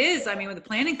think it is. I mean, with the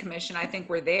Planning Commission, I think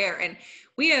we're there. And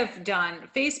we have done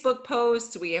Facebook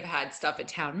posts. We have had stuff at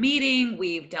town meeting.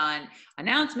 We've done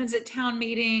announcements at town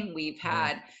meeting. We've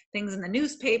had things in the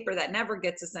newspaper that never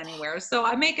gets us anywhere. So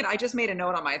I just made a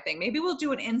note on my thing. Maybe we'll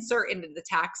do an insert into the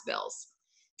tax bills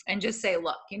and just say,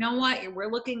 look, you know what? We're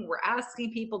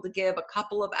asking people to give a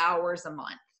couple of hours a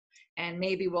month. And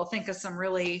maybe we'll think of some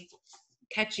really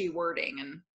catchy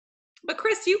wording. But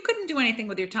Chris, you couldn't do anything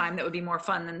with your time that would be more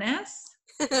fun than this.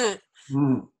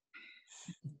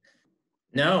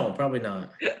 No, probably not.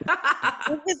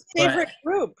 What's his favorite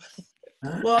group?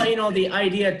 Well, you know, the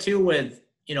idea too with,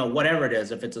 you know, whatever it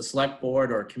is, if it's a select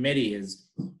board or a committee, is,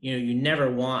 you know, you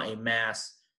never want a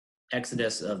mass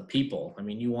exodus of people. I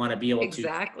mean, you want to be able to,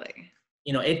 exactly.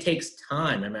 You know, it takes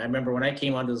time. I mean, I remember when I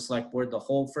came onto the select board, the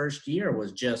whole first year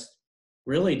was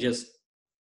really just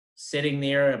sitting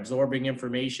there, absorbing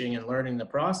information and learning the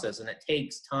process. And it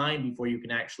takes time before you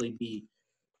can actually be,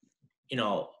 you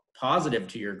know, positive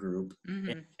to your group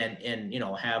and, you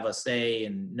know, have a say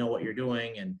and know what you're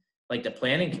doing. And like the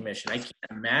Planning Commission, I can't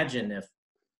imagine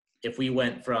if we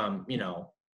went from, you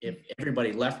know, if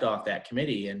everybody left off that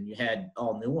committee and you had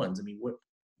all new ones. I mean, what,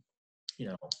 you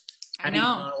know, I know.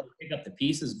 Not only pick up the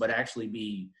pieces, but actually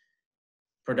be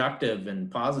productive and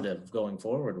positive going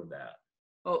forward with that.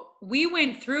 Well, we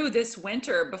went through this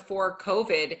winter before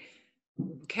COVID.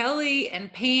 Kelly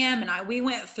and Pam and we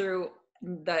went through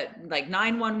the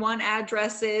 911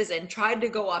 addresses and tried to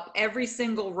go up every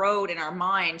single road in our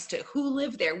minds to who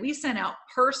lived there. We sent out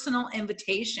personal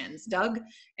invitations. Doug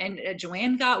and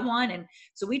Joanne got one. And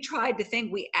so we tried to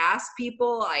think, we asked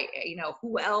people, you know,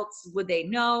 who else would they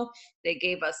know? They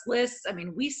gave us lists. I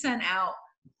mean, we sent out,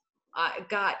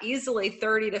 got easily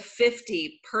 30 to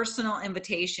 50 personal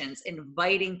invitations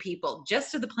inviting people just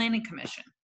to the Planning Commission.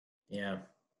 Yeah.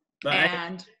 But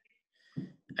and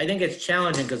I think it's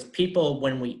challenging because people,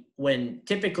 when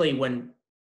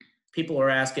people are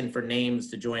asking for names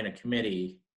to join a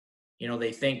committee, you know,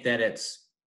 they think that it's,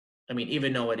 I mean,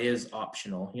 even though it is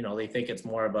optional, you know, they think it's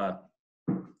more of a,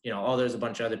 you know, oh, there's a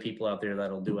bunch of other people out there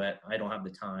that'll do it. I don't have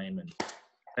the time. And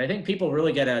I think people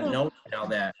really got to know now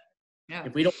that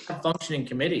if we don't have functioning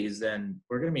committees, then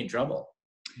we're going to be in trouble.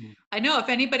 I know if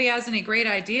anybody has any great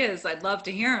ideas, I'd love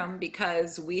to hear them,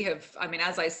 because we have, I mean,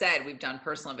 as I said, we've done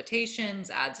personal invitations,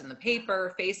 ads in the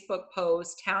paper, Facebook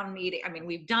posts, town meeting. I mean,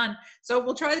 we've done, so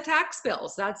we'll try the tax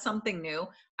bills. That's something new.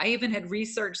 I even had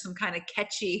researched some kind of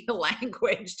catchy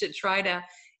language to try to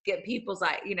get people's,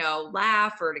 you know,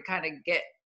 laugh, or to kind of get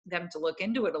them to look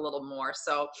into it a little more.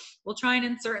 So we'll try and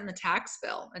insert in the tax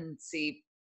bill and see.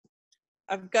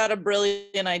 I've got a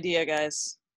brilliant idea,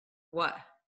 guys. What?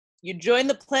 You join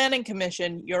the Planning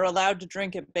Commission, you're allowed to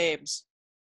drink at Babes.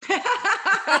 All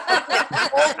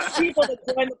the people that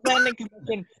join the Planning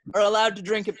Commission are allowed to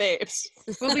drink at Babes.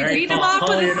 We'll be All right, beating them off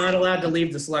Paul, with you're not allowed to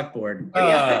leave the select board.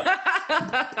 Damn.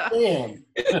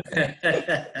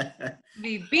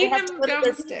 be beating them down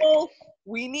the stick.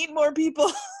 We need more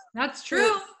people. That's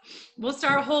true. We'll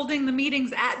start holding the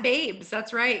meetings at Babes.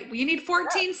 That's right. You need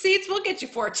 14 seats. We'll get you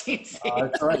 14 seats.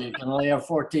 That's right. You can only have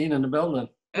 14 in the building.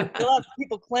 You'll have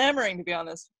people clamoring to be on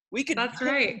this. We could. That's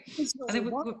right. I think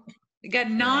You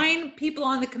got 9 people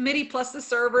on the committee plus the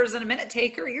servers and a minute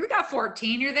taker. You got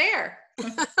 14. You're there.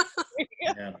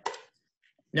 Yeah.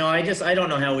 No, I don't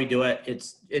know how we do it.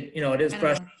 It is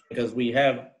frustrating because we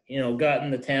have,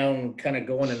 gotten the town kind of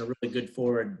going in a really good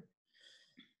forward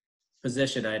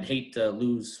position. I'd hate to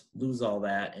lose all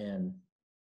that. And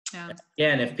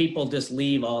again, if people just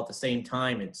leave all at the same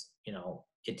time, it's,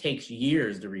 it takes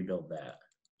years to rebuild that.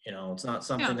 It's not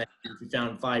something that if you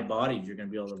found 5 bodies, you're going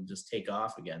to be able to just take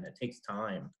off again. It takes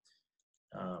time.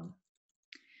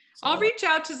 I'll reach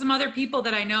out to some other people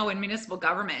that I know in municipal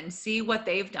government and see what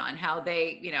they've done, how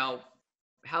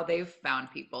they've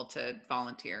found people to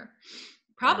volunteer.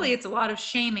 Probably it's a lot of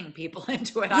shaming people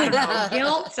into it. I don't know.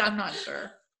 Guilt? I'm not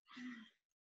sure.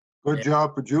 Good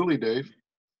job for Julie, Dave.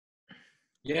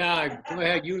 Yeah, go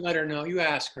ahead. You let her know. You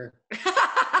ask her.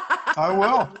 I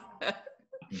will.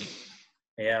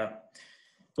 Yeah.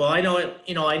 Well, I know it,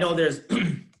 I know there's,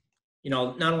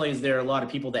 not only is there a lot of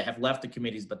people that have left the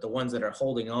committees, but the ones that are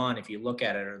holding on, if you look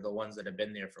at it, are the ones that have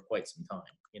been there for quite some time,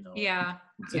 Yeah.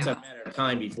 It's a matter of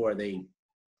time before they,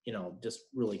 just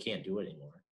really can't do it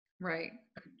anymore. Right.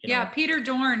 Yeah. Peter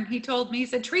Dorn, he told me, he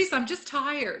said, Teresa, I'm just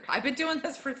tired. I've been doing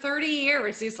this for 30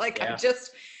 years. He's like,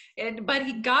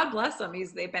 but God bless them.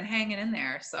 They've been hanging in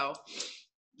there. So,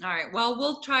 all right.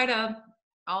 Well,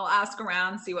 I'll ask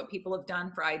around, see what people have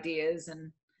done for ideas.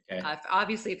 And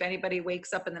obviously, if anybody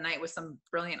wakes up in the night with some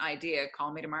brilliant idea,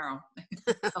 call me tomorrow.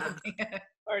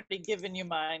 Already given you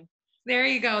mine. There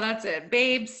you go. That's it.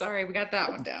 Babe, sorry, we got that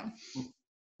one down.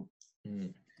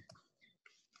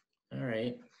 All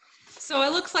right. So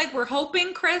it looks like we're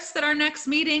hoping, Chris, that our next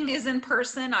meeting is in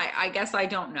person. I guess I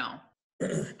don't know.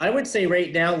 I would say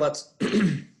right now, let's,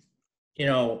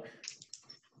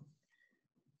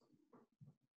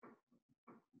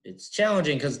 it's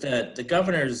challenging because the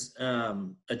governor's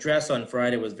address on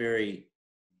Friday was very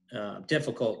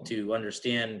difficult to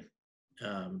understand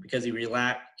because he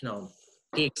relaxed,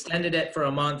 he extended it for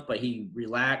a month, but he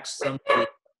relaxed some of the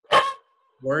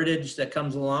wordage that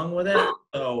comes along with it.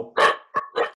 So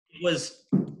it was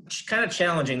kind of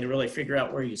challenging to really figure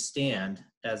out where you stand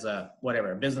as a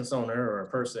business owner or a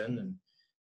person.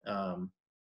 And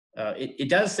it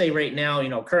does say right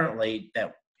now, currently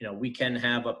that, we can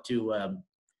have up to, a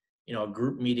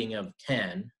group meeting of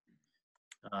 10.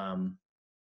 And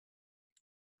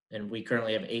we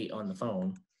currently have 8 on the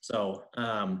phone. So,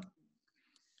 I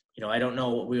don't know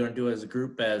what we want to do as a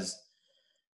group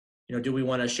do we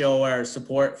want to show our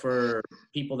support for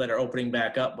people that are opening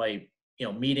back up by,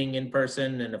 meeting in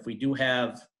person? And if we do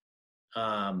have,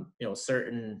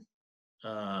 certain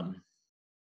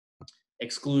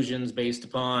exclusions based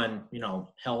upon,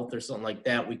 health or something like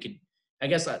that, we could, I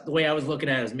guess the way I was looking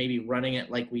at it is maybe running it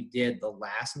like we did the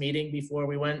last meeting before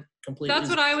we went completely. That's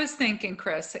what I was thinking,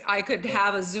 Chris. I could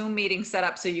have a Zoom meeting set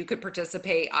up so you could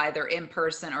participate either in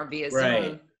person or via Zoom.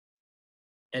 Right.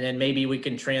 And then maybe we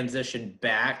can transition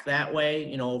back that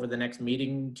way, over the next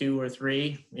meeting 2 or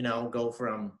 3, go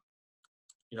from,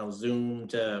 Zoom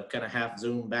to kind of half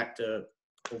Zoom back to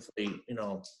hopefully,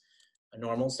 a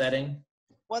normal setting.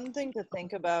 One thing to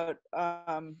think about,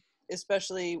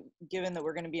 especially given that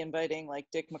we're going to be inviting like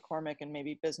Dick McCormick and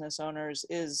maybe business owners,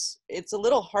 is it's a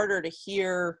little harder to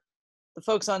hear the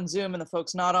folks on Zoom and the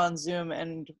folks not on Zoom.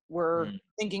 And we're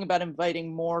thinking about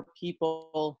inviting more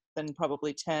people than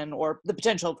probably 10, or the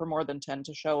potential for more than 10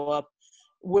 to show up.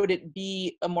 Would it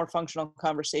be a more functional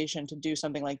conversation to do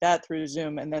something like that through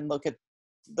Zoom and then look at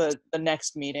the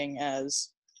next meeting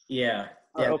as that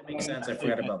makes sense. I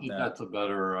forgot about that. That's a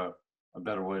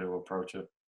better way to approach it.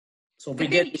 So if we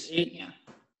did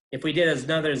if we did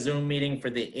another Zoom meeting for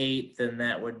the 8th, then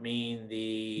that would mean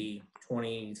the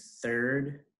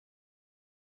 23rd. Is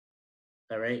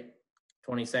that right?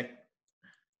 22nd.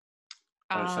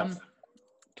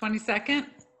 22nd.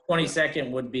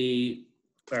 22nd would be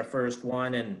our first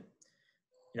one, and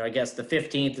I guess the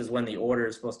 15th is when the order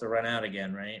is supposed to run out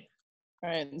again, right? All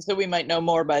right, so we might know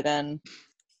more by then.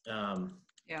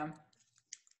 Yeah.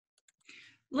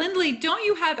 Lindley, don't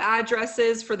you have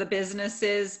addresses for the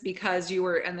businesses because you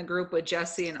were in the group with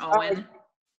Jesse and Owen?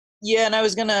 Yeah, and I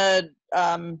was gonna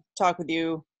talk with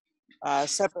you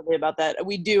separately about that.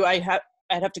 We do. I'd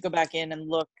have to go back in and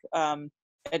look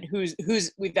at who's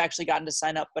we've actually gotten to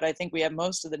sign up, but I think we have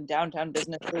most of the downtown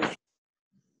businesses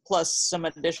plus some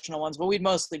additional ones. But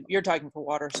you're talking for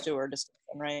water steward,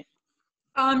 right?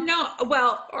 No,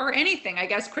 well, or anything. I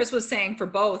guess Chris was saying for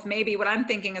both. Maybe what I'm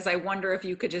thinking is I wonder if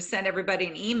you could just send everybody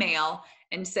an email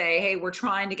and say, hey, we're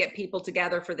trying to get people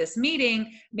together for this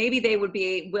meeting. Maybe they would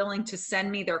be willing to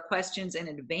send me their questions in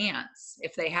advance.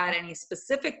 If they had any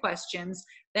specific questions,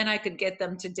 then I could get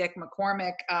them to Dick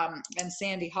McCormick and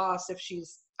Sandy Haas if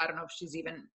she's I don't know if she's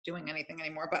even doing anything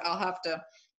anymore, but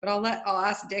I'll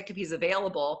ask Dick if he's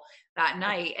available that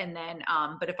night. And then,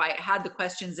 but if I had the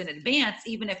questions in advance,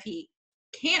 even if he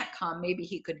can't come, maybe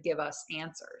he could give us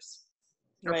answers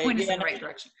or Right, point us yeah, in the right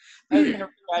direction. I was going to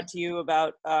reach out to you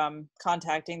about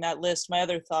contacting that list. My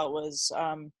other thought was,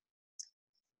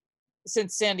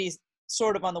 since Sandy's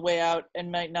sort of on the way out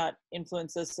and might not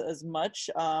influence us as much,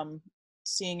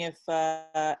 seeing if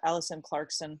Allison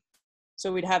Clarkson,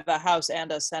 so we'd have a House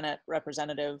and a Senate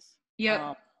representative.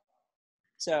 Yep.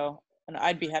 So, and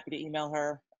I'd be happy to email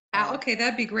her. Okay,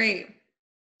 that'd be great.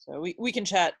 So we can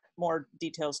chat more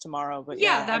details tomorrow, but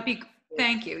Yeah, yeah.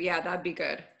 thank you. Yeah, that'd be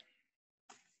good.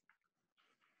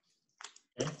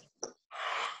 Okay.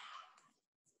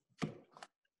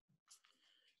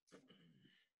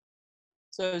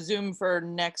 So Zoom for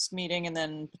next meeting and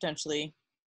then potentially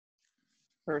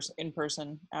in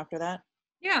person after that.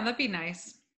 Yeah, that'd be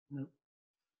nice.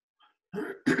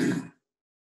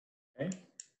 Okay.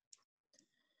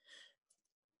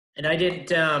 And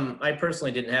I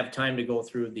personally didn't have time to go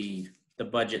through the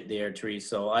budget there, Therese,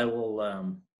 so I will,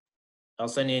 I'll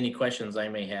send you any questions I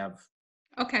may have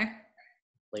Okay.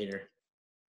 later.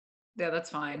 Yeah, that's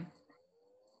fine.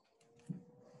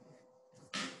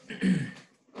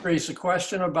 Grace, a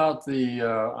question about the,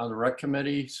 on the rec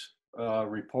committee's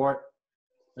report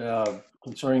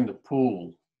concerning the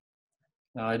pool.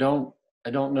 Now, I don't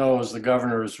know as the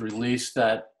governor has released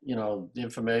that, the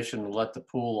information to let the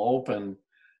pool open,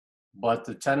 but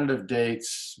the tentative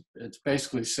dates, it's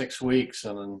basically 6 weeks,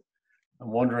 and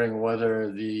I'm wondering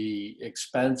whether the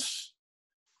expense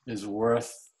is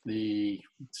worth the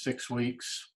 6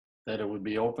 weeks that it would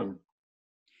be open.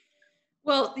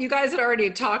 Well, you guys had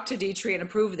already talked to Dietrich and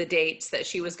approved the dates that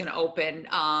she was going to open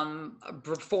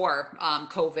before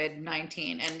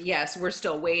COVID-19. And yes, we're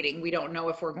still waiting. We don't know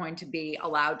if we're going to be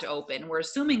allowed to open. We're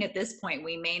assuming at this point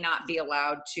we may not be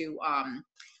allowed to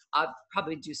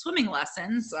probably do swimming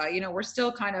lessons. We're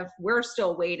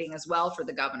still waiting as well for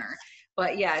the governor.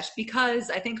 But yes,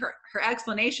 because I think her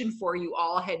explanation for you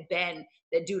all had been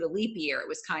that due to leap year, it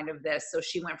was kind of this. So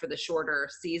she went for the shorter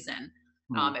season.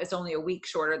 It was only a week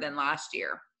shorter than last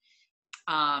year,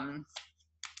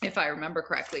 if I remember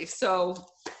correctly. So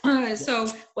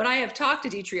what I have talked to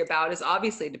Dietrich about is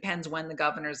obviously it depends when the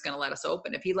governor is going to let us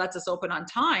open. If he lets us open on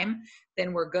time,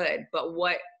 then we're good. But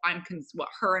what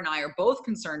her and I are both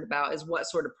concerned about is what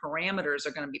sort of parameters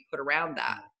are going to be put around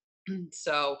that.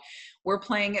 So we're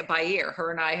playing it by ear.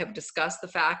 Her and I have discussed the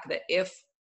fact that if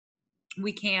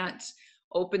we can't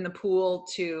open the pool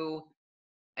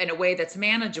in a way that's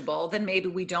manageable, then maybe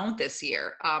we don't this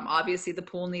year. Obviously the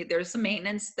pool there's some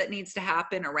maintenance that needs to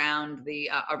happen around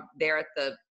there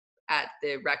at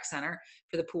the rec center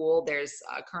for the pool. There's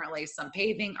currently some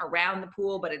paving around the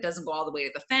pool, but it doesn't go all the way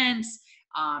to the fence.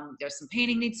 There's some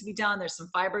painting needs to be done. There's some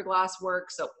fiberglass work.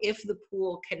 So if the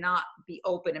pool cannot be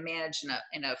open and managed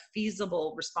in a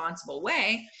feasible, responsible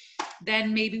way,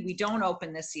 then maybe we don't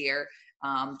open this year.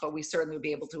 But we certainly would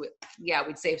be able to,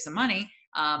 we'd save some money.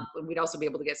 And we'd also be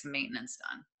able to get some maintenance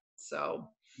done. So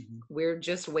we're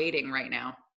just waiting right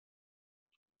now.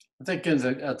 I think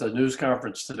at the news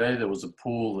conference today, there was a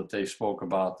pool that they spoke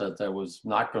about that was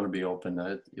not going to be open.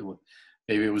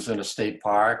 Maybe it was in a state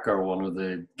park or one of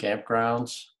the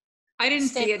campgrounds. I didn't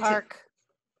see it. Park.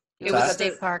 It was a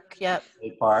state park. Yep.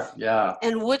 State park, yeah.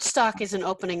 And Woodstock isn't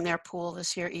opening their pool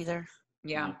this year either.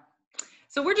 Yeah.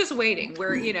 So we're just waiting.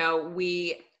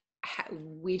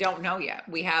 We don't know yet.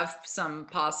 We have some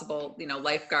possible,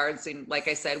 lifeguards. And like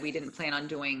I said, we didn't plan on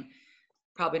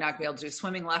probably not gonna be able to do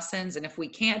swimming lessons. And if we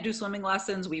can't do swimming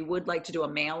lessons, we would like to do a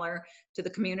mailer to the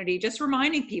community, just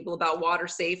reminding people about water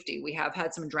safety. We have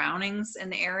had some drownings in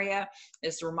the area.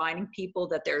 Just reminding people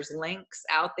that there's links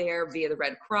out there via the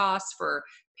Red Cross for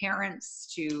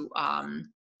parents to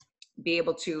be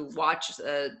able to watch,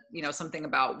 something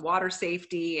about water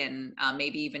safety and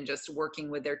maybe even just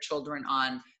working with their children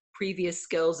on previous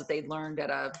skills that they'd learned at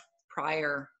a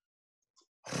prior,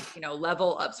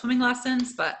 level of swimming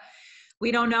lessons, but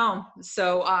we don't know.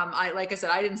 So like I said,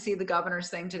 I didn't see the governor's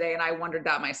thing today, and I wondered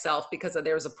that myself because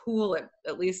there was a pool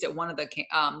at least at one of the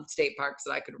state parks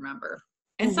that I could remember.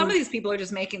 And some of these people are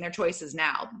just making their choices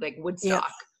now, like Woodstock.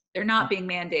 Yep. They're not being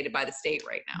mandated by the state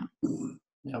right now.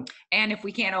 Yep. And if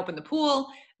we can't open the pool,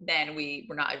 then we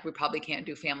probably can't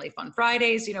do Family Fun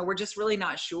Fridays. We're just really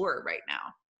not sure right now.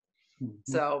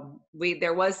 So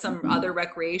there was some other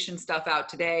recreation stuff out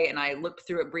today, and I looked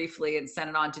through it briefly and sent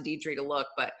it on to Dietrich to look,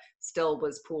 but still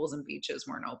was pools and beaches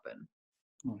weren't open.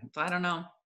 So I don't know.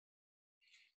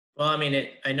 Well, I mean,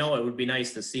 I know it would be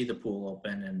nice to see the pool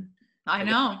open, and I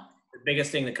know the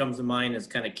biggest thing that comes to mind is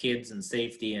kind of kids and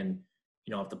safety, and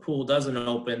if the pool doesn't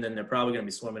open, then they're probably going to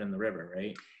be swimming in the river,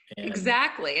 right? And,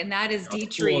 Exactly, and that is the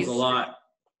Dietrich's.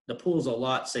 pool's a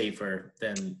lot safer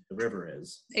than the river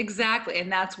is. Exactly,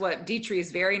 and that's what Dietrich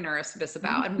is very nervous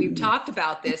about. And we've talked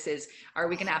about this: is are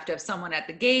we going to have someone at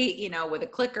the gate, with a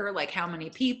clicker? Like, how many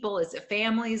people? Is it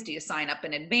families? Do you sign up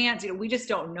in advance? We just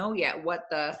don't know yet what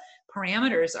the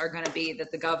parameters are going to be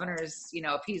that the governor's.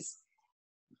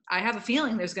 I have a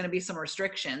feeling there's going to be some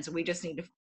restrictions. We just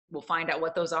we'll find out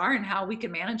what those are and how we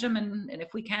can manage them, and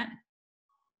if we can.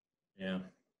 Yeah.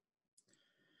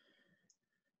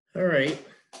 All right.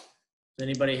 Does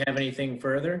anybody have anything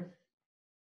further?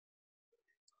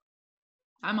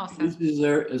 I'm all set. Is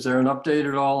there an update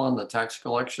at all on the tax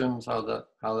collections, how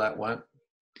that went?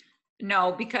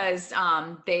 No, because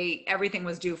everything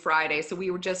was due Friday, so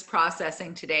we were just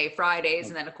processing today, Fridays,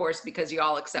 and then of course because you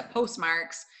all accept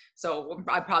postmarks, so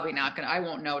I'm probably not gonna. I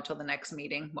won't know till the next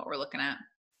meeting what we're looking at.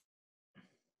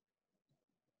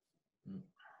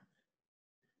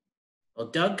 Well,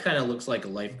 Doug kind of looks like a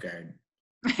lifeguard.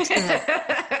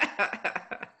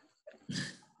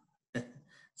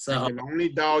 So I can only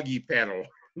doggy paddle.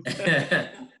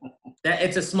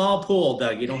 it's a small pool,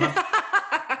 Doug. You don't have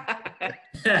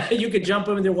to, you could jump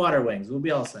in the water wings. We'll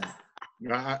be all set.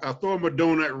 I throw him a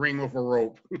donut ring with a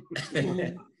rope.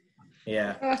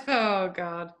 Yeah. Oh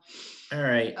God. All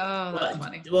right. Oh, that's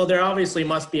funny. Well, there obviously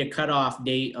must be a cutoff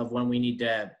date of when we need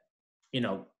to,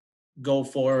 go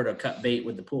forward or cut bait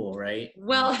with the pool, right?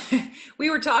 Well, we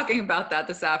were talking about that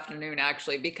this afternoon,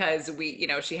 actually, because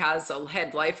she has a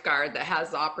head lifeguard that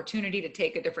has the opportunity to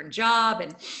take a different job.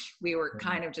 And we were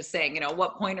kind of just saying,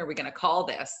 what point are we going to call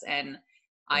this? And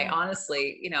I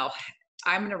honestly,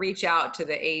 I'm going to reach out to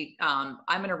I'm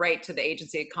going to write to the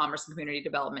Agency of Commerce and Community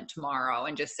Development tomorrow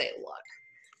and just say, look,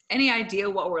 any idea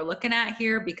what we're looking at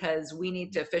here? Because we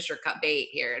need to fish or cut bait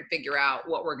here and figure out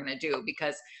what we're going to do.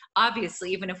 Because obviously,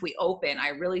 even if we open, I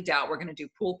really doubt we're going to do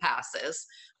pool passes.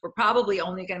 We're probably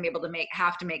only going to be able to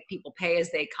have to make people pay as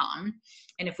they come.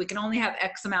 And if we can only have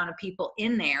X amount of people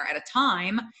in there at a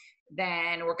time,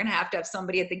 then we're going to have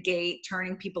somebody at the gate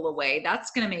turning people away.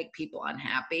 That's going to make people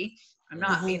unhappy. I'm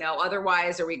not,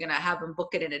 otherwise, are we going to have them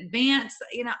book it in advance?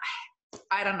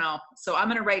 I don't know. So I'm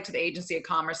going to write to the Agency of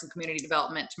Commerce and Community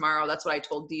Development tomorrow. That's what I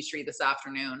told Dietrich this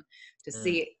afternoon, to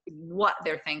see what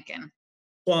they're thinking.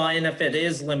 Well, and if it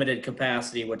is limited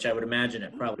capacity, which I would imagine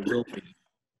it probably will be,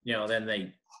 then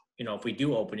they, if we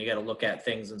do open, you got to look at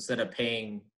things instead of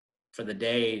paying for the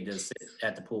day to sit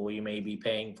at the pool, you may be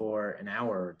paying for an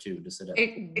hour or two to sit at the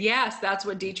pool. Yes, that's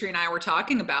what Dietrich and I were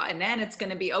talking about. And then it's going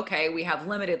to be, okay, we have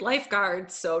limited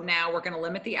lifeguards, so now we're going to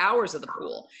limit the hours of the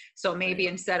pool. So maybe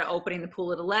instead of opening the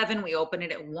pool at 11, we open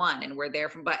it at 1, and we're there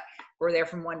from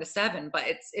 1 to 7. But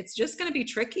it's just going to be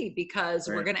tricky because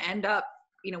we're going to end up,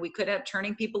 we could have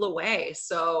turning people away.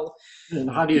 So. And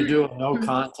how do you do a no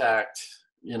contact,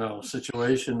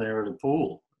 situation there at the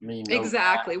pool?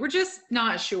 Exactly. We're just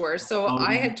not sure. So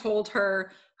I had told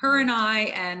her and I,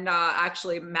 and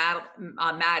actually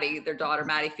Maddie, their daughter,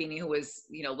 Maddie Feeney, who was,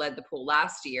 led the pool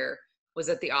last year, was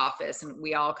at the office, and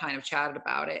we all kind of chatted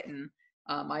about it. And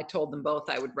I told them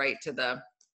both I would write to the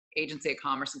Agency of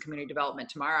Commerce and Community Development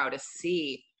tomorrow to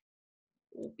see,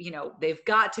 they've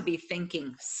got to be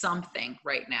thinking something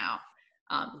right now.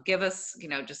 Give us,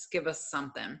 just give us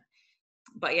something.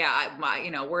 But yeah,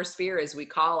 my worst fear is we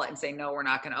call it and say, no, we're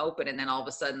not going to open. And then all of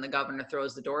a sudden the governor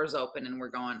throws the doors open and we're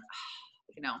going,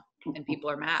 and people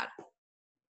are mad.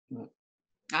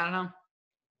 I don't know.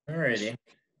 All righty.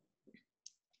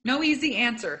 No easy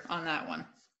answer on that one.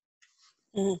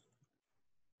 All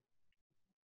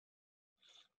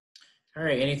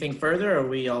right. Anything further, or are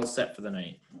we all set for the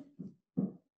night?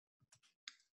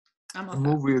 I'm I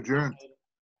move we adjourn.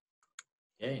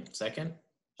 Okay. Second.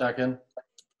 Second.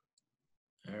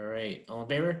 All right. All in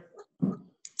favor? All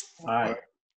right.